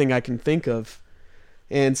only thing I can think of.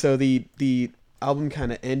 And so the album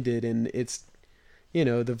kind of ended, and it's, you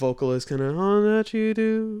know, the vocalist kind of, all that you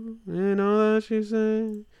do and all that you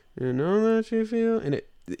say and all that you feel, and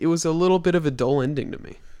it was a little bit of a dull ending to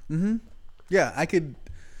me. Mm-hmm. Yeah, I could.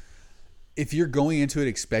 If you're going into it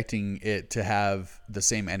expecting it to have the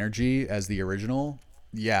same energy as the original,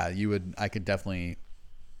 yeah, you would. I could definitely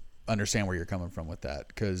understand where you're coming from with that,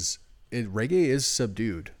 because reggae is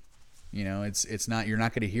subdued. You know, it's not. You're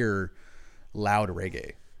not going to hear loud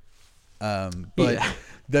reggae. But yeah,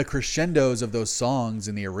 the crescendos of those songs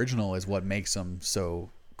in the original is what makes them so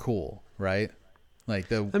cool, right? Like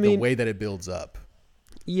the way that it builds up.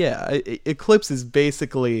 Yeah, Eclipse is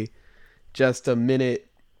basically just a minute,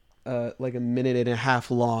 like a minute and a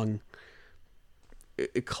half long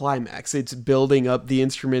climax. It's building up. The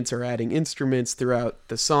instruments are adding instruments throughout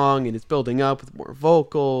the song, and it's building up with more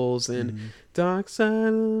vocals and Dark Side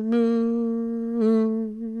of the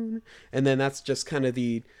Moon, and then that's just kind of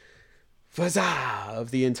the fuzza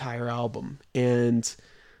of the entire album. And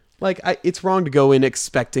like, it's wrong to go in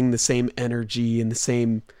expecting the same energy and the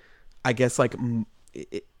same, I guess, like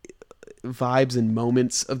vibes and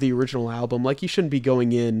moments of the original album. Like, you shouldn't be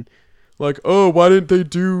going in like, oh, why didn't they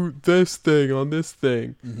do this thing on this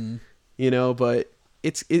thing? Mm-hmm. You know, but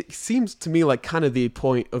it seems to me like kind of the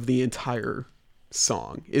point of the entire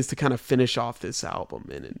song is to kind of finish off this album,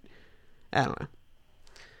 and I don't know.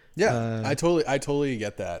 Yeah, I totally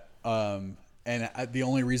get that. And the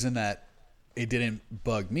only reason that it didn't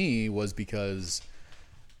bug me was because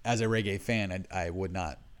as a reggae fan, I would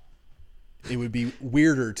not. It would be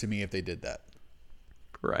weirder to me if they did that.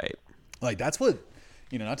 Right. Like, that's what,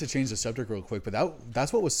 you know, not to change the subject real quick, but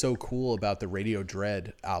that's what was so cool about the Radio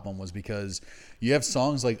Dread album, was because you have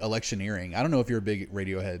songs like Electioneering. I don't know if you're a big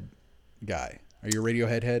Radiohead guy. Are you a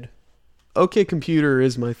Radiohead head? OK Computer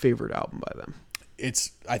is my favorite album by them.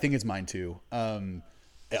 I think it's mine too.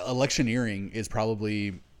 Electioneering is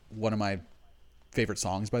probably one of my favorite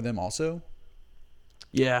songs by them also.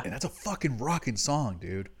 Yeah. And that's a fucking rocking song,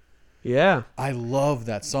 dude. Yeah. I love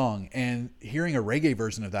that song. And hearing a reggae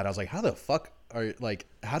version of that, I was like, how the fuck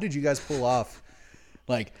how did you guys pull off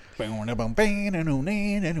like a fucking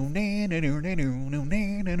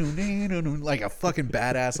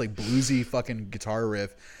badass, like bluesy fucking guitar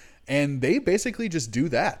riff? And they basically just do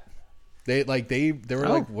that. They were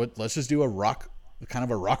like, what? Let's just do a rock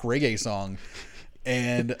reggae song,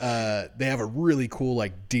 and they have a really cool,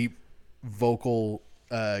 like, deep vocal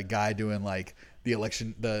guy doing like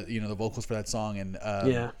the vocals for that song, and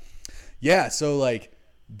yeah. So like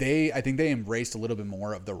I think they embraced a little bit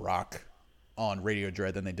more of the rock on Radio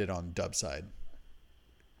Dread than they did on Dubside.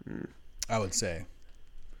 I would say.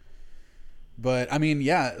 But I mean,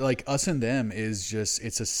 yeah, like Us and Them is just,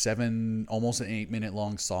 it's almost an 8-minute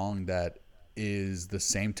long song that is the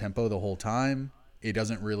same tempo the whole time. It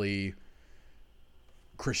doesn't really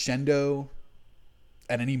crescendo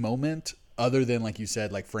at any moment, other than, like you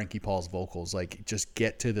said, like Frankie Paul's vocals, like, just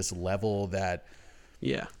get to this level that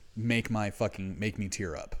make me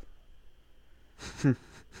tear up.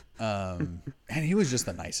 And he was just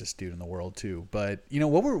the nicest dude in the world too. But you know,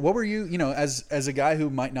 what were you, you know, as a guy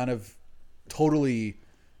who might not have totally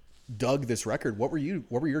dug this record, what were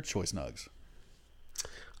your choice nugs?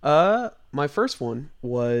 My first one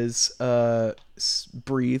was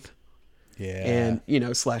Breathe. Yeah. And, you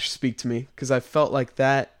know, / Speak to Me, because I felt like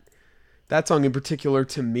that song in particular,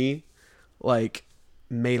 to me, like,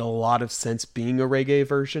 made a lot of sense being a reggae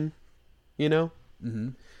version, you know? Mm-hmm.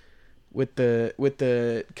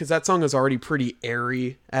 Because that song is already pretty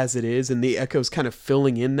airy as it is, and the echoes kind of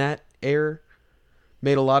filling in that air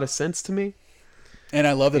made a lot of sense to me. And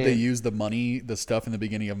I love that they use the stuff in the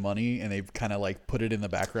beginning of Money, and they've kind of like put it in the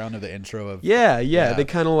background of the intro of. Yeah. They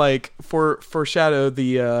kind of like foreshadow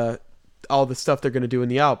the all the stuff they're going to do in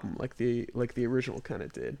the album, like the original kind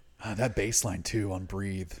of did. That bass line too on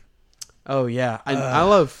Breathe. Oh yeah, I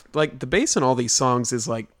love like the bass in all these songs is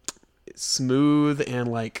like smooth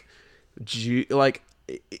and like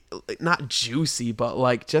not juicy, but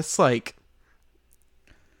like just like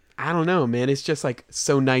I don't know, man. It's just like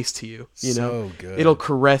so nice to you. You know, So good. it'll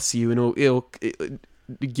caress you and it'll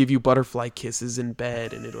give you butterfly kisses in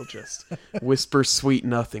bed, and it'll just whisper sweet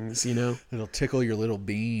nothings. You know, It'll tickle your little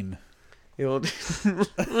bean. it'll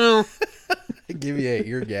Give you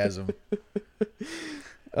an orgasm.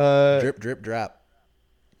 Drip, drip, drop.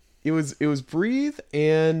 It was Breathe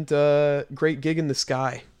and Great Gig in the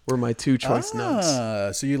Sky were my two choice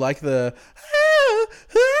notes. So you like the...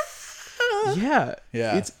 Yeah.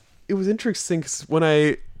 Yeah. It was interesting 'cause when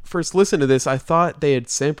I first listened to this, I thought they had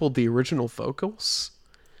sampled the original vocals.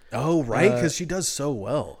 Oh, right, because she does so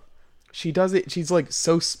well. She does it. She's like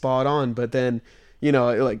so spot on, but then, you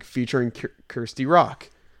know, like featuring Kirsty Rock.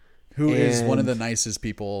 Who is one of the nicest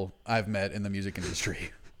people I've met in the music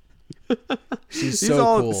industry. She's These so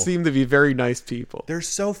all cool. seem to be very nice people. They're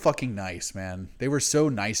so fucking nice, man. They were so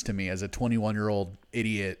nice to me as a 21-year-old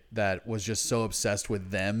idiot that was just so obsessed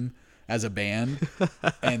with them as a band,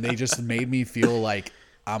 and they just made me feel like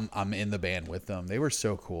I'm in the band with them. They were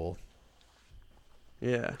so cool.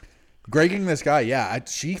 Yeah. Greg in this guy, yeah,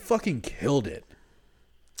 she fucking killed it.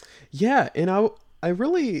 Yeah, and I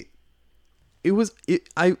really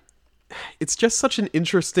it's just such an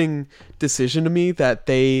interesting decision to me that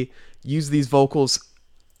they use these vocals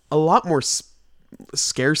a lot more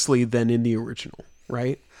scarcely than in the original,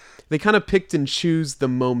 right? They kind of picked and choose the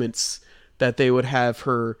moments that they would have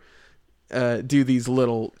her do these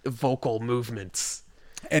little vocal movements.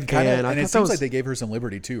 And it seems like they gave her some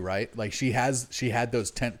liberty too, right? Like she had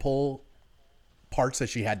those tentpole parts that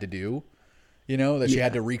she had to do, you know, that she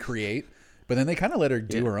had to recreate, but then they kind of let her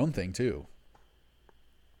do her own thing too.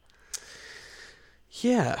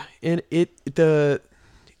 Yeah, and it's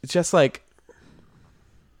just like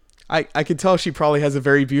I can tell she probably has a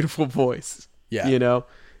very beautiful voice. Yeah. You know,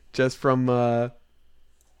 just from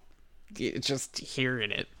just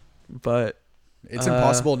hearing it. But it's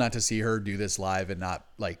impossible not to see her do this live and not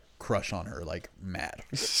like crush on her like mad.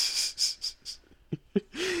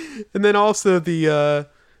 And then also the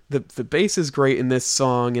bass is great in this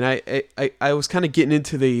song, and I was kind of getting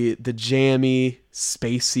into the jammy,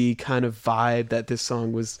 spacey kind of vibe that this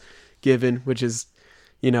song was given, which is,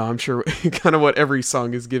 you know, I'm sure kind of what every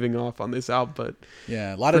song is giving off on this album. But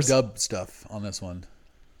yeah, a lot of dub stuff on this one.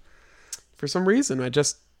 For some reason, I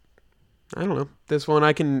don't know. This one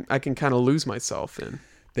I can kind of lose myself in.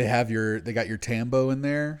 They got your tambo in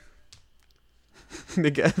there.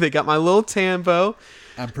 they got my little tambo.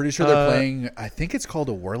 I'm pretty sure they're playing, I think it's called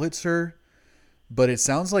a Wurlitzer, but it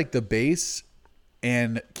sounds like the bass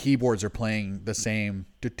and keyboards are playing the same.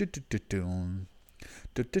 And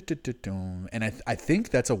I think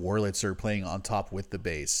that's a Wurlitzer playing on top with the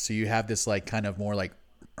bass. So you have this like kind of more like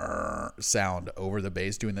sound over the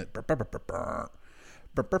bass doing that.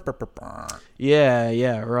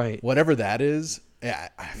 Yeah, right. Whatever that is, I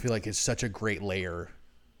feel like it's such a great layer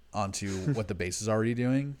onto what the bass is already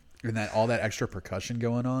doing, and that all that extra percussion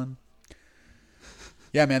going on.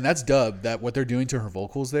 Yeah, man, that's dub. That what they're doing to her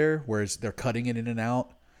vocals there, whereas they're cutting it in and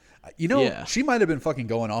out. You know, she might have been fucking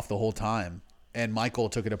going off the whole time, and Michael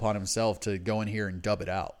took it upon himself to go in here and dub it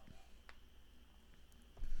out.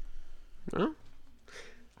 Well,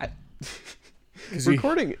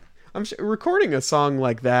 recording a song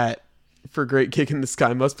like that for Great Gig in the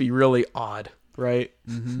Sky must be really odd, right?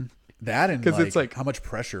 Mm-hmm. That and it's like how much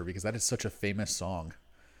pressure, because that is such a famous song.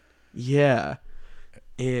 Yeah,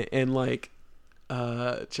 and like,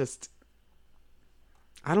 just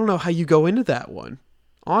I don't know how you go into that one,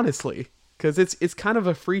 honestly, because it's kind of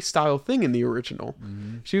a freestyle thing in the original.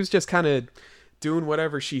 Mm-hmm. She was just kind of doing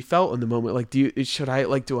whatever she felt in the moment. Like, do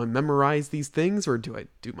I memorize these things, or do I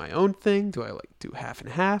do my own thing? Do I like do half and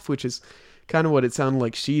half, which is kind of what it sounded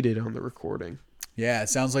like she did on the recording. Yeah, it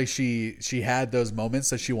sounds like she had those moments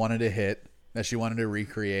that she wanted to hit, that she wanted to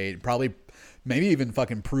recreate, probably maybe even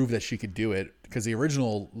fucking prove that she could do it, because the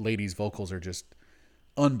original lady's vocals are just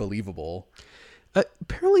unbelievable.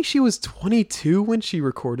 Apparently she was 22 when she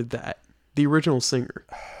recorded that, the original singer.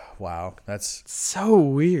 Wow, that's so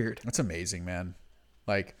weird. That's amazing, man.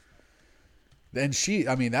 Like, and she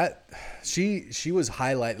was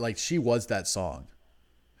highlight, like she was that song,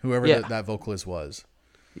 whoever that vocalist was.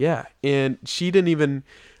 Yeah, and she didn't even,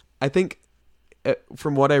 I think,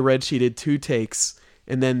 from what I read, she did 2 takes,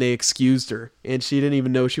 and then they excused her, and she didn't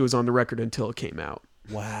even know she was on the record until it came out.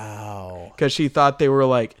 Wow. Because she thought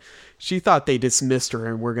they dismissed her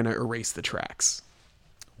and were going to erase the tracks.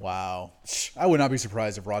 Wow. I would not be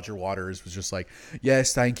surprised if Roger Waters was just like,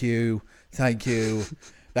 yes, thank you.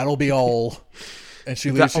 That'll be all. And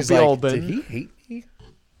she leaves. She's like, did he hate me?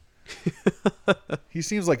 He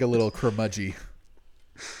seems like a little curmudgy.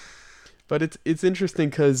 But it's interesting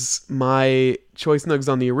because my choice nugs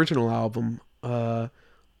on the original album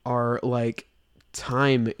are like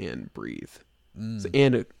Time and Breathe.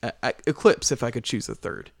 And Eclipse, if I could choose a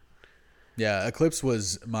third. Yeah, Eclipse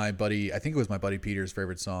was my buddy. I think it was my buddy Peter's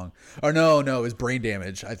favorite song. Or no, it was Brain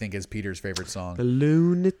Damage. I think is Peter's favorite song. The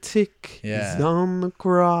lunatic is on the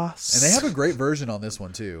cross. And they have a great version on this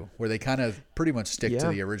one too, where they kind of pretty much stick to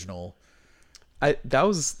the original. That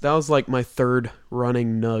was like my third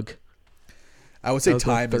running nug. I would say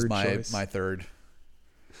Time is my third.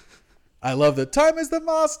 I love that Time is the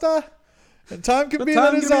master, and time can be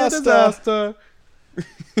a disaster.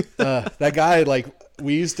 That guy, like,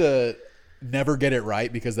 we used to never get it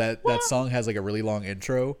right because that song has like a really long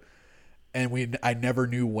intro, and I never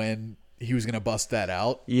knew when he was gonna bust that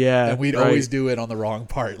out. Yeah, and we'd always do it on the wrong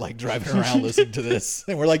part, like driving around listening to this,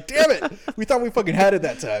 and we're like, "Damn it, we thought we fucking had it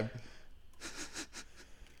that time."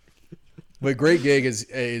 But Great Gig is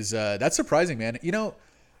that's surprising, man. You know,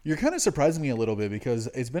 you're kind of surprising me a little bit because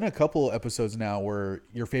it's been a couple episodes now where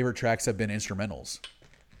your favorite tracks have been instrumentals.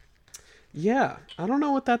 Yeah, I don't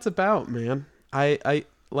know what that's about, man. I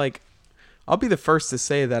like, I'll be the first to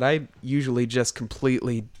say that I usually just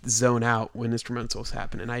completely zone out when instrumentals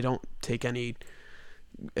happen, and I don't take any.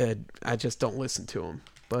 I just don't listen to them.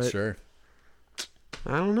 But sure,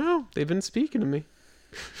 I don't know. They've been speaking to me.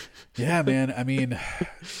 Yeah, man. I mean,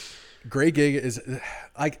 Great Gig is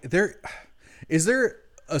like is there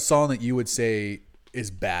a song that you would say is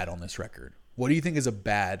bad on this record? What do you think is a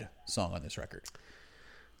bad song on this record?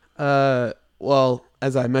 Well,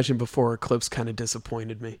 as I mentioned before, Eclipse kind of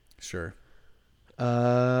disappointed me. Sure.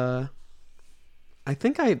 I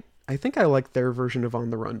think I like their version of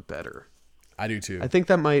On the Run better. I do too. I think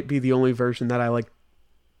that might be the only version that I like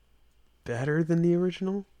better than the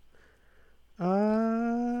original.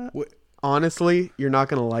 Honestly, you're not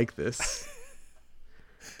gonna like this,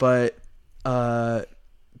 but I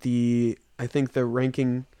think the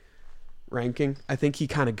ranking, I think he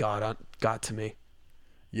kind of got to me.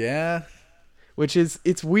 Yeah. Which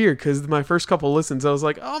it's weird because my first couple listens, I was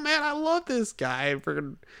like, oh man, I love this guy.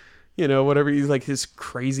 Freaking, whatever. He's like his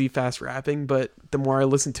crazy fast rapping. But the more I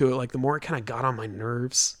listened to it, like the more it kind of got on my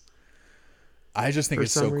nerves. I just think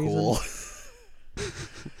it's so cool.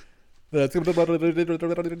 Like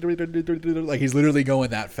he's literally going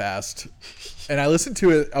that fast. And I was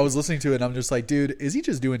listening to it and I'm just like, dude, is he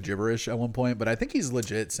just doing gibberish at one point? But I think he's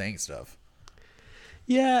legit saying stuff.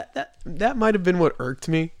 Yeah, that might have been what irked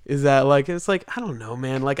me. Is that like it's like I don't know,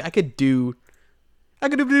 man. Like I could do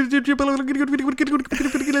like I could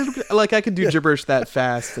do gibberish that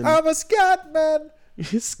fast. And, I'm a scat man.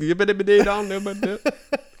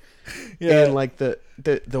 Yeah, and like the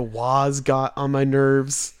wahs got on my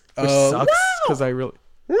nerves, which sucks because I really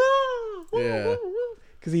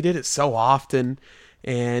because he did it so often,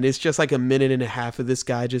 and it's just like a minute and a half of this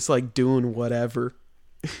guy just like doing whatever.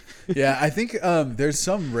 Yeah, I think there's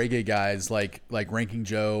some reggae guys like Ranking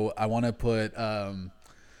Joe. I want to put man,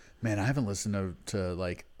 I haven't listened to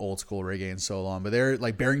like old school reggae in so long, but they're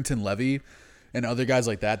like Barrington Levy and other guys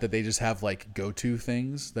like that they just have like go-to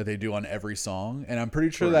things that they do on every song, and I'm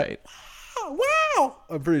pretty sure that wow,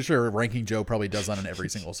 I'm pretty sure Ranking Joe probably does that on every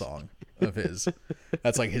single song of his.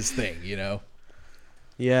 That's like his thing,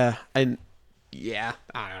 Yeah, and yeah,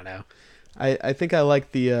 I don't know. I think I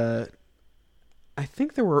like the. I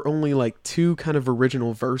think there were only like 2 kind of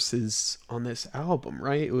original verses on this album,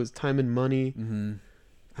 right? It was Time and Money.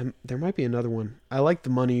 Mm-hmm. There might be another one. I like the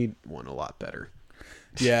Money one a lot better.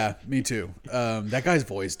 Yeah, me too. That guy's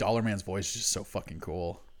voice, Dollar Man's voice, is just so fucking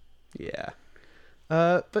cool. Yeah.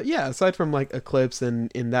 But yeah, aside from like Eclipse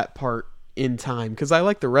and in that part in Time, because I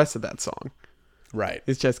like the rest of that song. Right.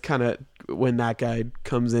 It's just kind of when that guy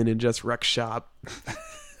comes in and just wrecks shop.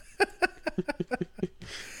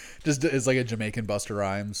 Just it's like a Jamaican Busta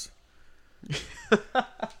Rhymes,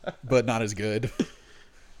 but not as good.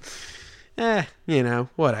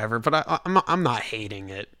 Whatever. But I'm not hating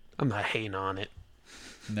it. I'm not hating on it.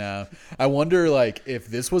 No, I wonder like if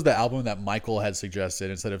this was the album that Michael had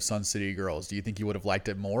suggested instead of Sun City Girls, do you think you would have liked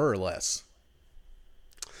it more or less?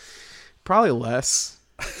 Probably less,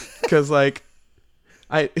 because like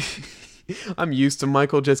I'm used to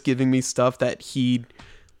Michael just giving me stuff that he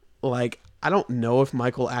like. I don't know if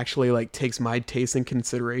Michael actually like takes my taste in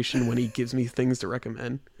consideration when he gives me things to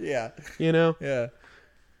recommend. Yeah. Yeah.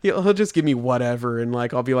 He'll just give me whatever, and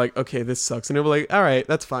like I'll be like, okay, this sucks, and he'll be like, all right,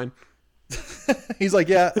 that's fine. He's like,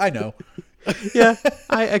 yeah, I know. Yeah,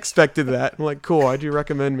 I expected that. I'm like, cool. Why'd you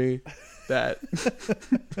recommend me that?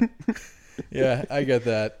 Yeah, I get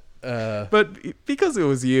that. But because it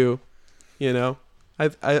was you, you know,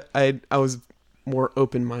 I was more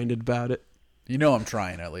open-minded about it. You know I'm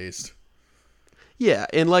trying at least. Yeah,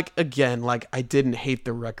 and like again, like I didn't hate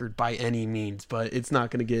the record by any means, but it's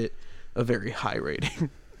not going to get a very high rating.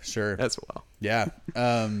 Sure. As well. Yeah.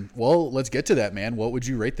 Well, let's get to that, man. What would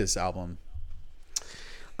you rate this album?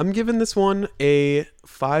 I'm giving this one a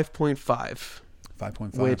 5.5.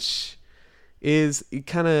 5.5. Which is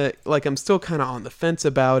kind of like I'm still kind of on the fence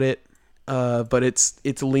about it, but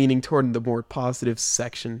it's leaning toward the more positive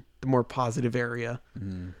section, the more positive area.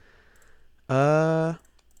 Mm.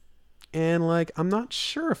 And like I'm not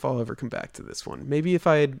sure if I'll ever come back to this one. Maybe if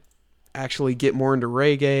I'd actually get more into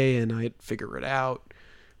reggae and I'd figure it out.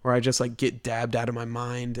 Or I just like get dabbed out of my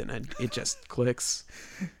mind and it just clicks.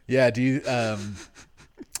 Yeah, do you?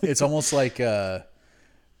 It's almost like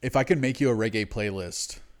if I could make you a reggae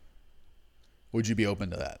playlist, would you be open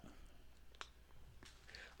to that?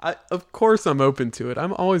 Of course I'm open to it.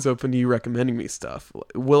 I'm always open to you recommending me stuff.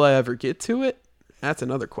 Will I ever get to it? That's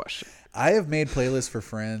another question. I have made playlists for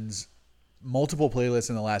friends, multiple playlists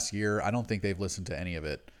in the last year. I don't think they've listened to any of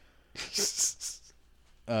it. It's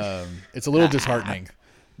a little disheartening.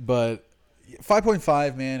 But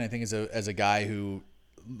 5.5, man, I think as a guy who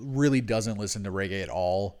really doesn't listen to reggae at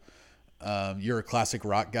all, you're a classic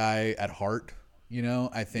rock guy at heart. You know,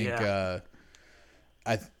 I think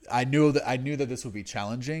I knew that this would be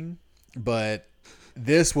challenging, but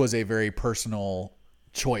this was a very personal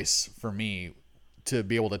choice for me to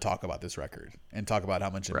be able to talk about this record and talk about how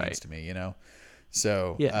much it means to me. You know,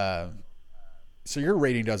 so so your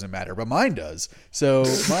rating doesn't matter, but mine does. So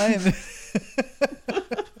mine.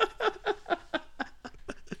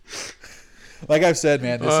 Like I've said,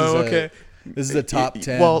 man, this is a top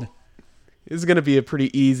 10. Well, this is going to be a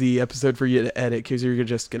pretty easy episode for you to edit because you're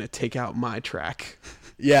just going to take out my track.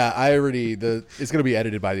 Yeah, it's going to be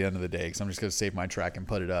edited by the end of the day because I'm just going to save my track and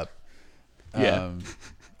put it up. Yeah.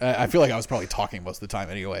 I feel like I was probably talking most of the time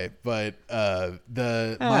anyway, but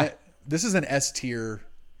this is an S tier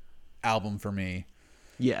album for me.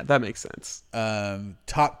 Yeah, that makes sense.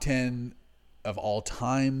 Top 10 of all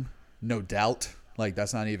time, no doubt. Like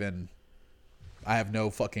that's not even. I have no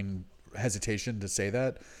fucking hesitation to say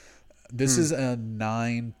that. This is a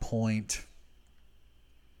 9 point.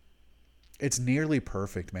 It's nearly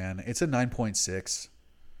perfect, man. It's a 9.6.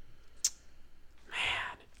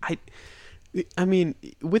 Man, I mean,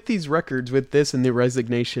 with these records, with this and the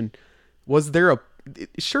Resignation,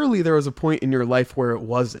 surely there was a point in your life where it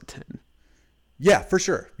was a 10. Yeah, for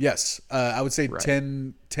sure. Yes. I would say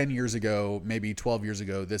 10 years ago, maybe 12 years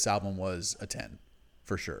ago, this album was a 10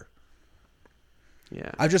 for sure. Yeah.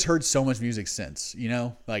 I've just heard so much music since, you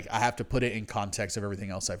know, like I have to put it in context of everything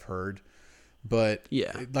else I've heard. But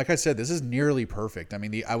yeah, like I said, this is nearly perfect. I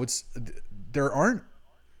mean, there's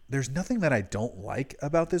nothing that I don't like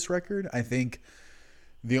about this record. I think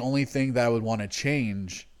the only thing that I would want to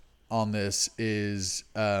change on this is,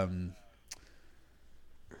 I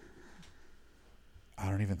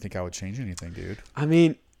don't even think I would change anything, dude. I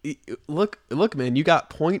mean, look, man, you got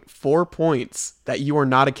 0.4 points that you are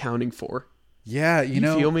not accounting for. Yeah, you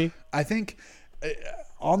know, feel me? I think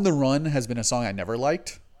On the Run has been a song I never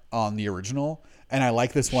liked on the original, and I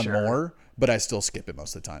like this one more, but I still skip it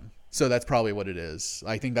most of the time. So that's probably what it is.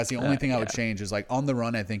 I think that's the only thing I would change is like On the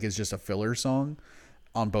Run, I think is just a filler song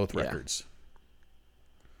on both records.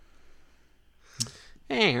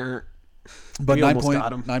 But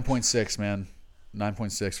 9.6, man.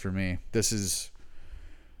 9.6 for me. This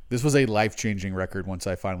was a life-changing record once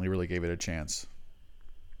I finally really gave it a chance.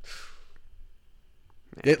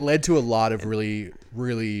 It led to a lot of really,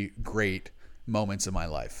 really great moments in my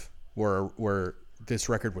life where this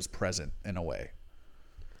record was present in a way.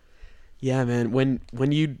 Yeah, man.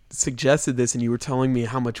 When you suggested this and you were telling me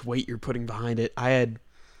how much weight you're putting behind it, I had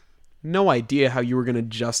no idea how you were going to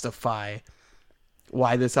justify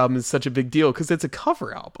why this album is such a big deal because it's a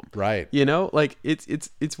cover album, right? You know, like it's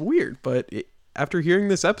weird, but after hearing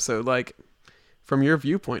this episode, like from your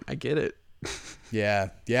viewpoint, I get it. Yeah,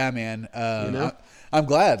 man. You know? I'm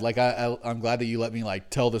glad. Like I'm glad that you let me like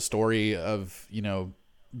tell the story of, you know,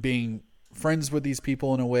 being friends with these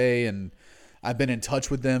people in a way, and I've been in touch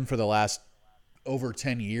with them for the last over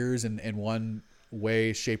 10 years in one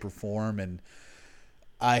way, shape, or form, and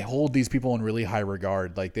I hold these people in really high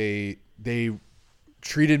regard. Like they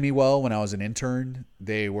treated me well when I was an intern.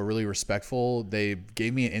 They were really respectful. They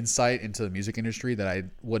gave me an insight into the music industry that I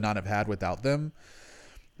would not have had without them.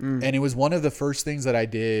 And it was one of the first things that I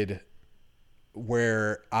did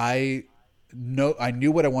where I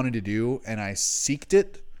knew what I wanted to do and I seeked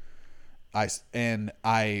it.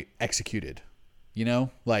 I executed, you know,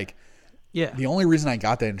 like Yeah. The only reason I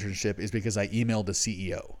got that internship is because I emailed the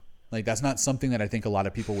CEO. Like, that's not something that I think a lot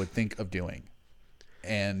of people would think of doing.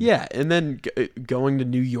 And yeah, and then going to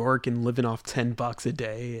New York and living off $10 a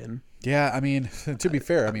day, and yeah, I mean, to be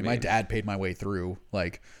fair, I mean, my dad paid my way through.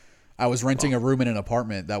 Like, I was renting a room in an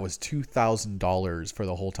apartment that was $2,000 for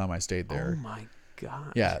the whole time I stayed there. Oh my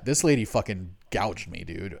god. Yeah, this lady fucking gouged me,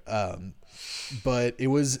 dude. But it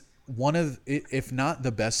was one of, if not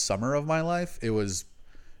the best summer of my life, it was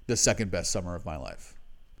the second best summer of my life.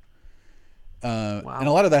 Wow. And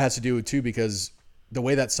a lot of that has to do too, because the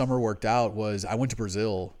way that summer worked out was I went to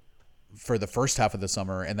Brazil for the first half of the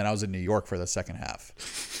summer, and then I was in New York for the second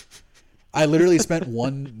half. I literally spent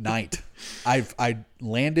one night. I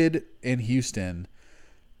landed in Houston,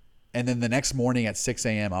 and then the next morning at 6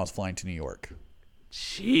 a.m. I was flying to New York.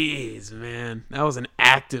 Jeez, man, that was an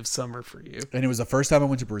active summer for you. And it was the first time I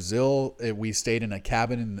went to Brazil. We stayed in a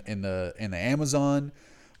cabin in the Amazon.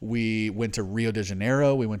 We went to Rio de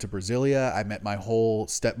Janeiro. We went to Brasilia. I met my whole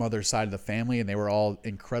stepmother's side of the family, and they were all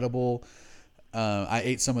incredible. I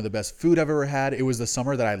ate some of the best food I've ever had. It was the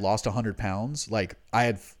summer that I lost 100 pounds. Like, I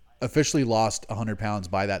had officially lost 100 pounds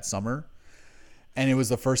by that summer. And it was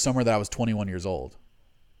the first summer that I was 21 years old.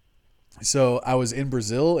 So I was in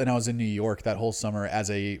Brazil and I was in New York that whole summer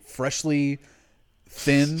as a freshly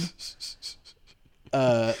thin,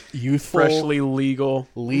 youthful, freshly legal,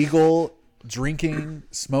 drinking,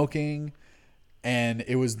 smoking. And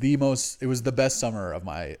it was the best summer of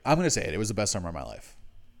my, I'm going to say it. It was the best summer of my life.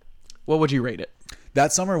 What would you rate it?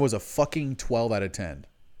 That summer was a fucking 12 out of 10.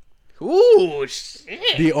 Ooh,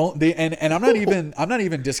 shit. And I'm not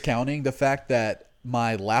even discounting the fact that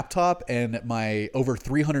my laptop and my over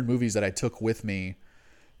 300 movies that I took with me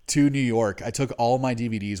to New York. I took all my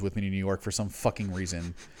DVDs with me to New York for some fucking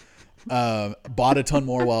reason. Bought a ton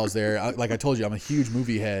more while I was there. Like I told you, I'm a huge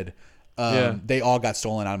movie head. They all got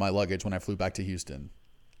stolen out of my luggage when I flew back to Houston.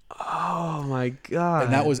 Oh my god.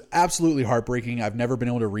 And that was absolutely heartbreaking. I've never been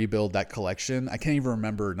able to rebuild that collection. I can't even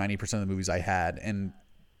remember 90% of the movies I had, and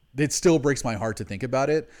it still breaks my heart to think about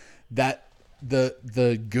it. That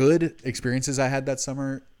the good experiences I had that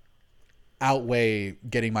summer outweigh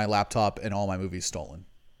getting my laptop and all my movies stolen.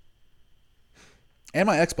 And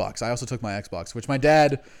my Xbox. I also took my Xbox, which my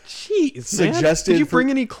dad suggested. Did you bring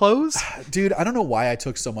any clothes? Dude, I don't know why I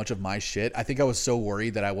took so much of my shit. I think I was so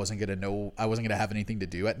worried that I wasn't gonna have anything to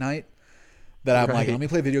do at night. That I'm like, let me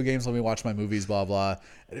play video games, let me watch my movies, blah blah.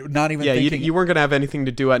 Not even thinking you weren't gonna have anything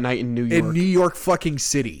to do at night in New York. In New York fucking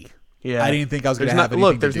city. Yeah, I didn't think I was gonna have anything.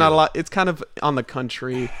 Look, there's not a lot. It's kind of on the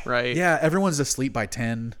country, right? Yeah, everyone's asleep by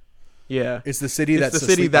 10. Yeah, it's the city that's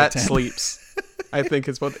sleeps. I think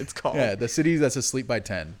is what it's called. Yeah, the city that's asleep by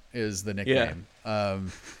 10 is the nickname. Yeah.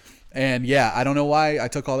 And yeah, I don't know why I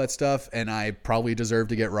took all that stuff, and I probably deserved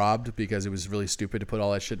to get robbed because it was really stupid to put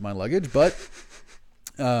all that shit in my luggage. But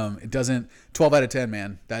it doesn't. 12 out of 10,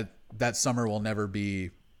 man. That summer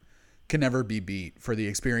can never be beat for the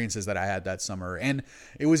experiences that I had that summer, and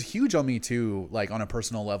it was huge on me too, like on a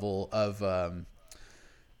personal level of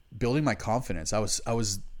building my confidence. I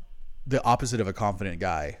was the opposite of a confident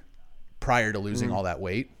guy prior to losing all that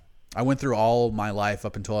weight. I went through all my life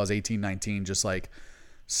up until I was 18, 19, just like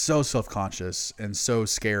so self-conscious and so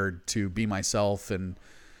scared to be myself and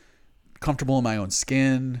comfortable in my own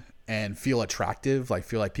skin and feel attractive, like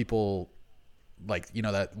feel like people, like, you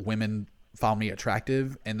know, that women found me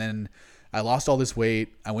attractive. And then I lost all this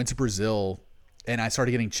weight. I went to Brazil and I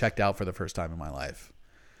started getting checked out for the first time in my life.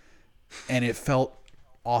 And it felt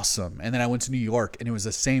awesome. And then I went to New York and it was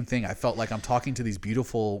the same thing. I felt like I'm talking to these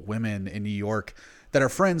beautiful women in New York that are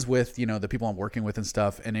friends with, you know, the people I'm working with and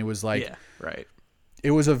stuff. And it was like, yeah, right.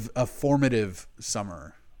 It was a formative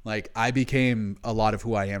summer. Like, I became a lot of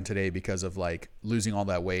who I am today because of like losing all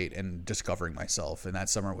that weight and discovering myself. And that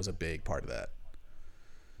summer was a big part of that.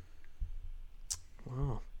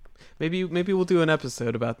 Wow. Maybe we'll do an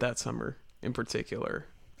episode about that summer in particular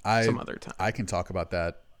some other time. I can talk about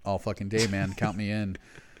that all fucking day, man. Count me in.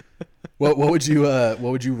 What would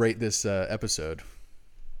you rate this episode?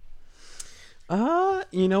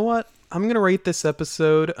 You know what? I'm gonna rate this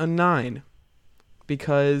episode a 9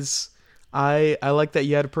 because I like that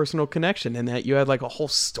you had a personal connection and that you had like a whole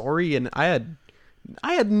story, and I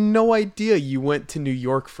had no idea you went to New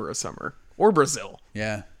York for a summer or Brazil.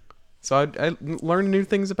 Yeah. So I learned new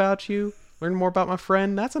things about you, learned more about my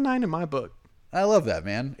friend. That's a 9 in my book. I love that,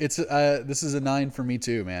 man. It's this is a 9 for me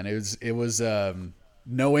too, man. It was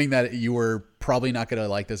knowing that you were probably not gonna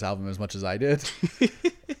like this album as much as I did,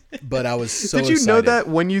 but I was so. Did you excited. know that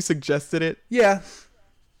when you suggested it? Yeah.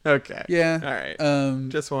 Okay. Yeah. All right.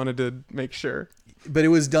 Just wanted to make sure. but it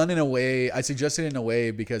was done in a way, I suggested it in a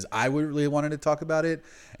way because I really wanted to talk about it,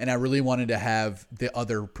 and I really wanted to have the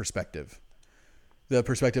other perspective. The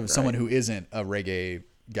perspective of someone who isn't a reggae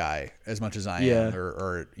guy as much as I am,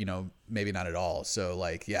 or you know, maybe not at all. So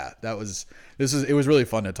like, yeah, it was really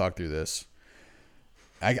fun to talk through this.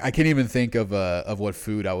 I can't even think of what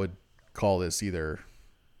food I would call this either.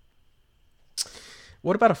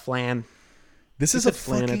 What about a flan? This is a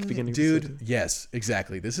flan at the beginning, dude. Yes,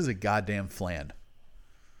 exactly. This is a goddamn flan.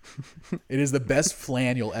 It is the best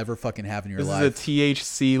flan you'll ever fucking have in your life. This is a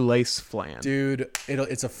THC lace flan, dude.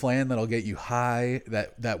 It's a flan that'll get you high.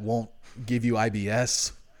 That won't give you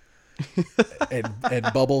IBS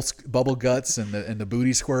and bubble guts and the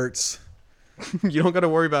booty squirts. You don't got to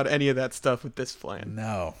worry about any of that stuff with this flan.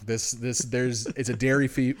 No, it's a dairy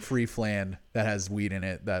free flan that has weed in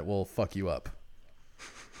it that will fuck you up.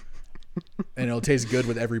 And it'll taste good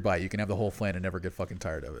with every bite. You can have the whole flan and never get fucking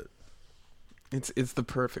tired of it. It's the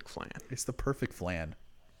perfect flan. It's the perfect flan.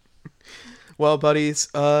 Well, buddies,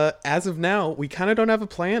 as of now, we kind of don't have a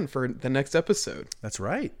plan for the next episode. That's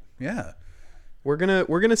right. Yeah. We're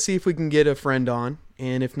gonna see if we can get a friend on,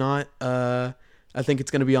 and if not, I think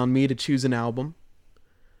it's gonna be on me to choose an album.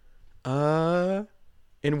 And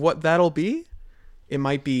what that'll be, it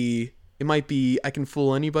might be I Can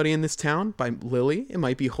Fool Anybody in This Town by Lily. It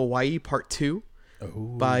might be Hawaii Part 2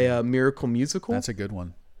 by Miracle Musical. That's a good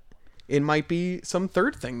one. It might be some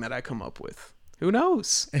third thing that I come up with. Who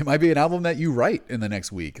knows? It might be an album that you write in the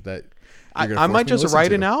next week. That I might just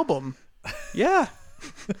write an album. Yeah.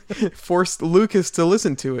 Force Lucas to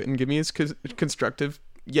listen to it and give me his constructive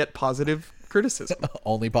yet positive criticism.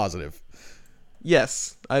 Only positive.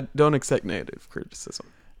 Yes. I don't accept negative criticism.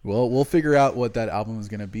 Well, we'll figure out what that album is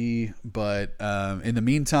going to be. But in the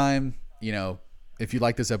meantime, you know, if you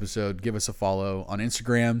like this episode, give us a follow on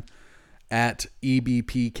Instagram at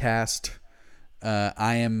EBPcast.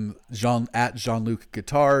 I am at Jean-Luc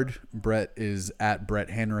Guitard. Brett is at Brett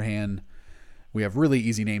Hanrahan. We have really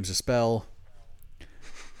easy names to spell.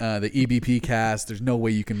 The EBP cast. There's no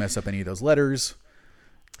way you can mess up any of those letters.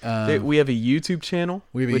 We have a YouTube channel,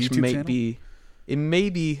 which may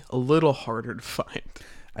be a little harder to find.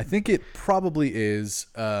 I think it probably is,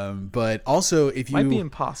 but also if you might be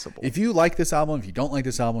impossible. If you like this album, if you don't like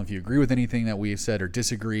this album, if you agree with anything that we have said or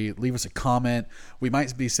disagree, leave us a comment. We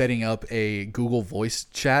might be setting up a Google Voice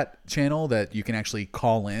chat channel that you can actually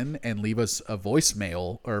call in and leave us a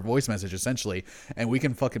voicemail or a voice message essentially, and we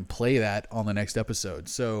can fucking play that on the next episode.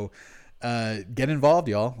 So get involved,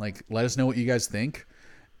 y'all. Like, let us know what you guys think,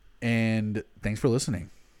 and thanks for listening.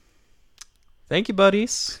 Thank you,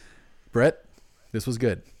 buddies. Brett, this was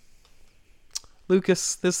good.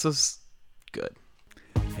 Lucas, this was good.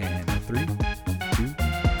 And 3,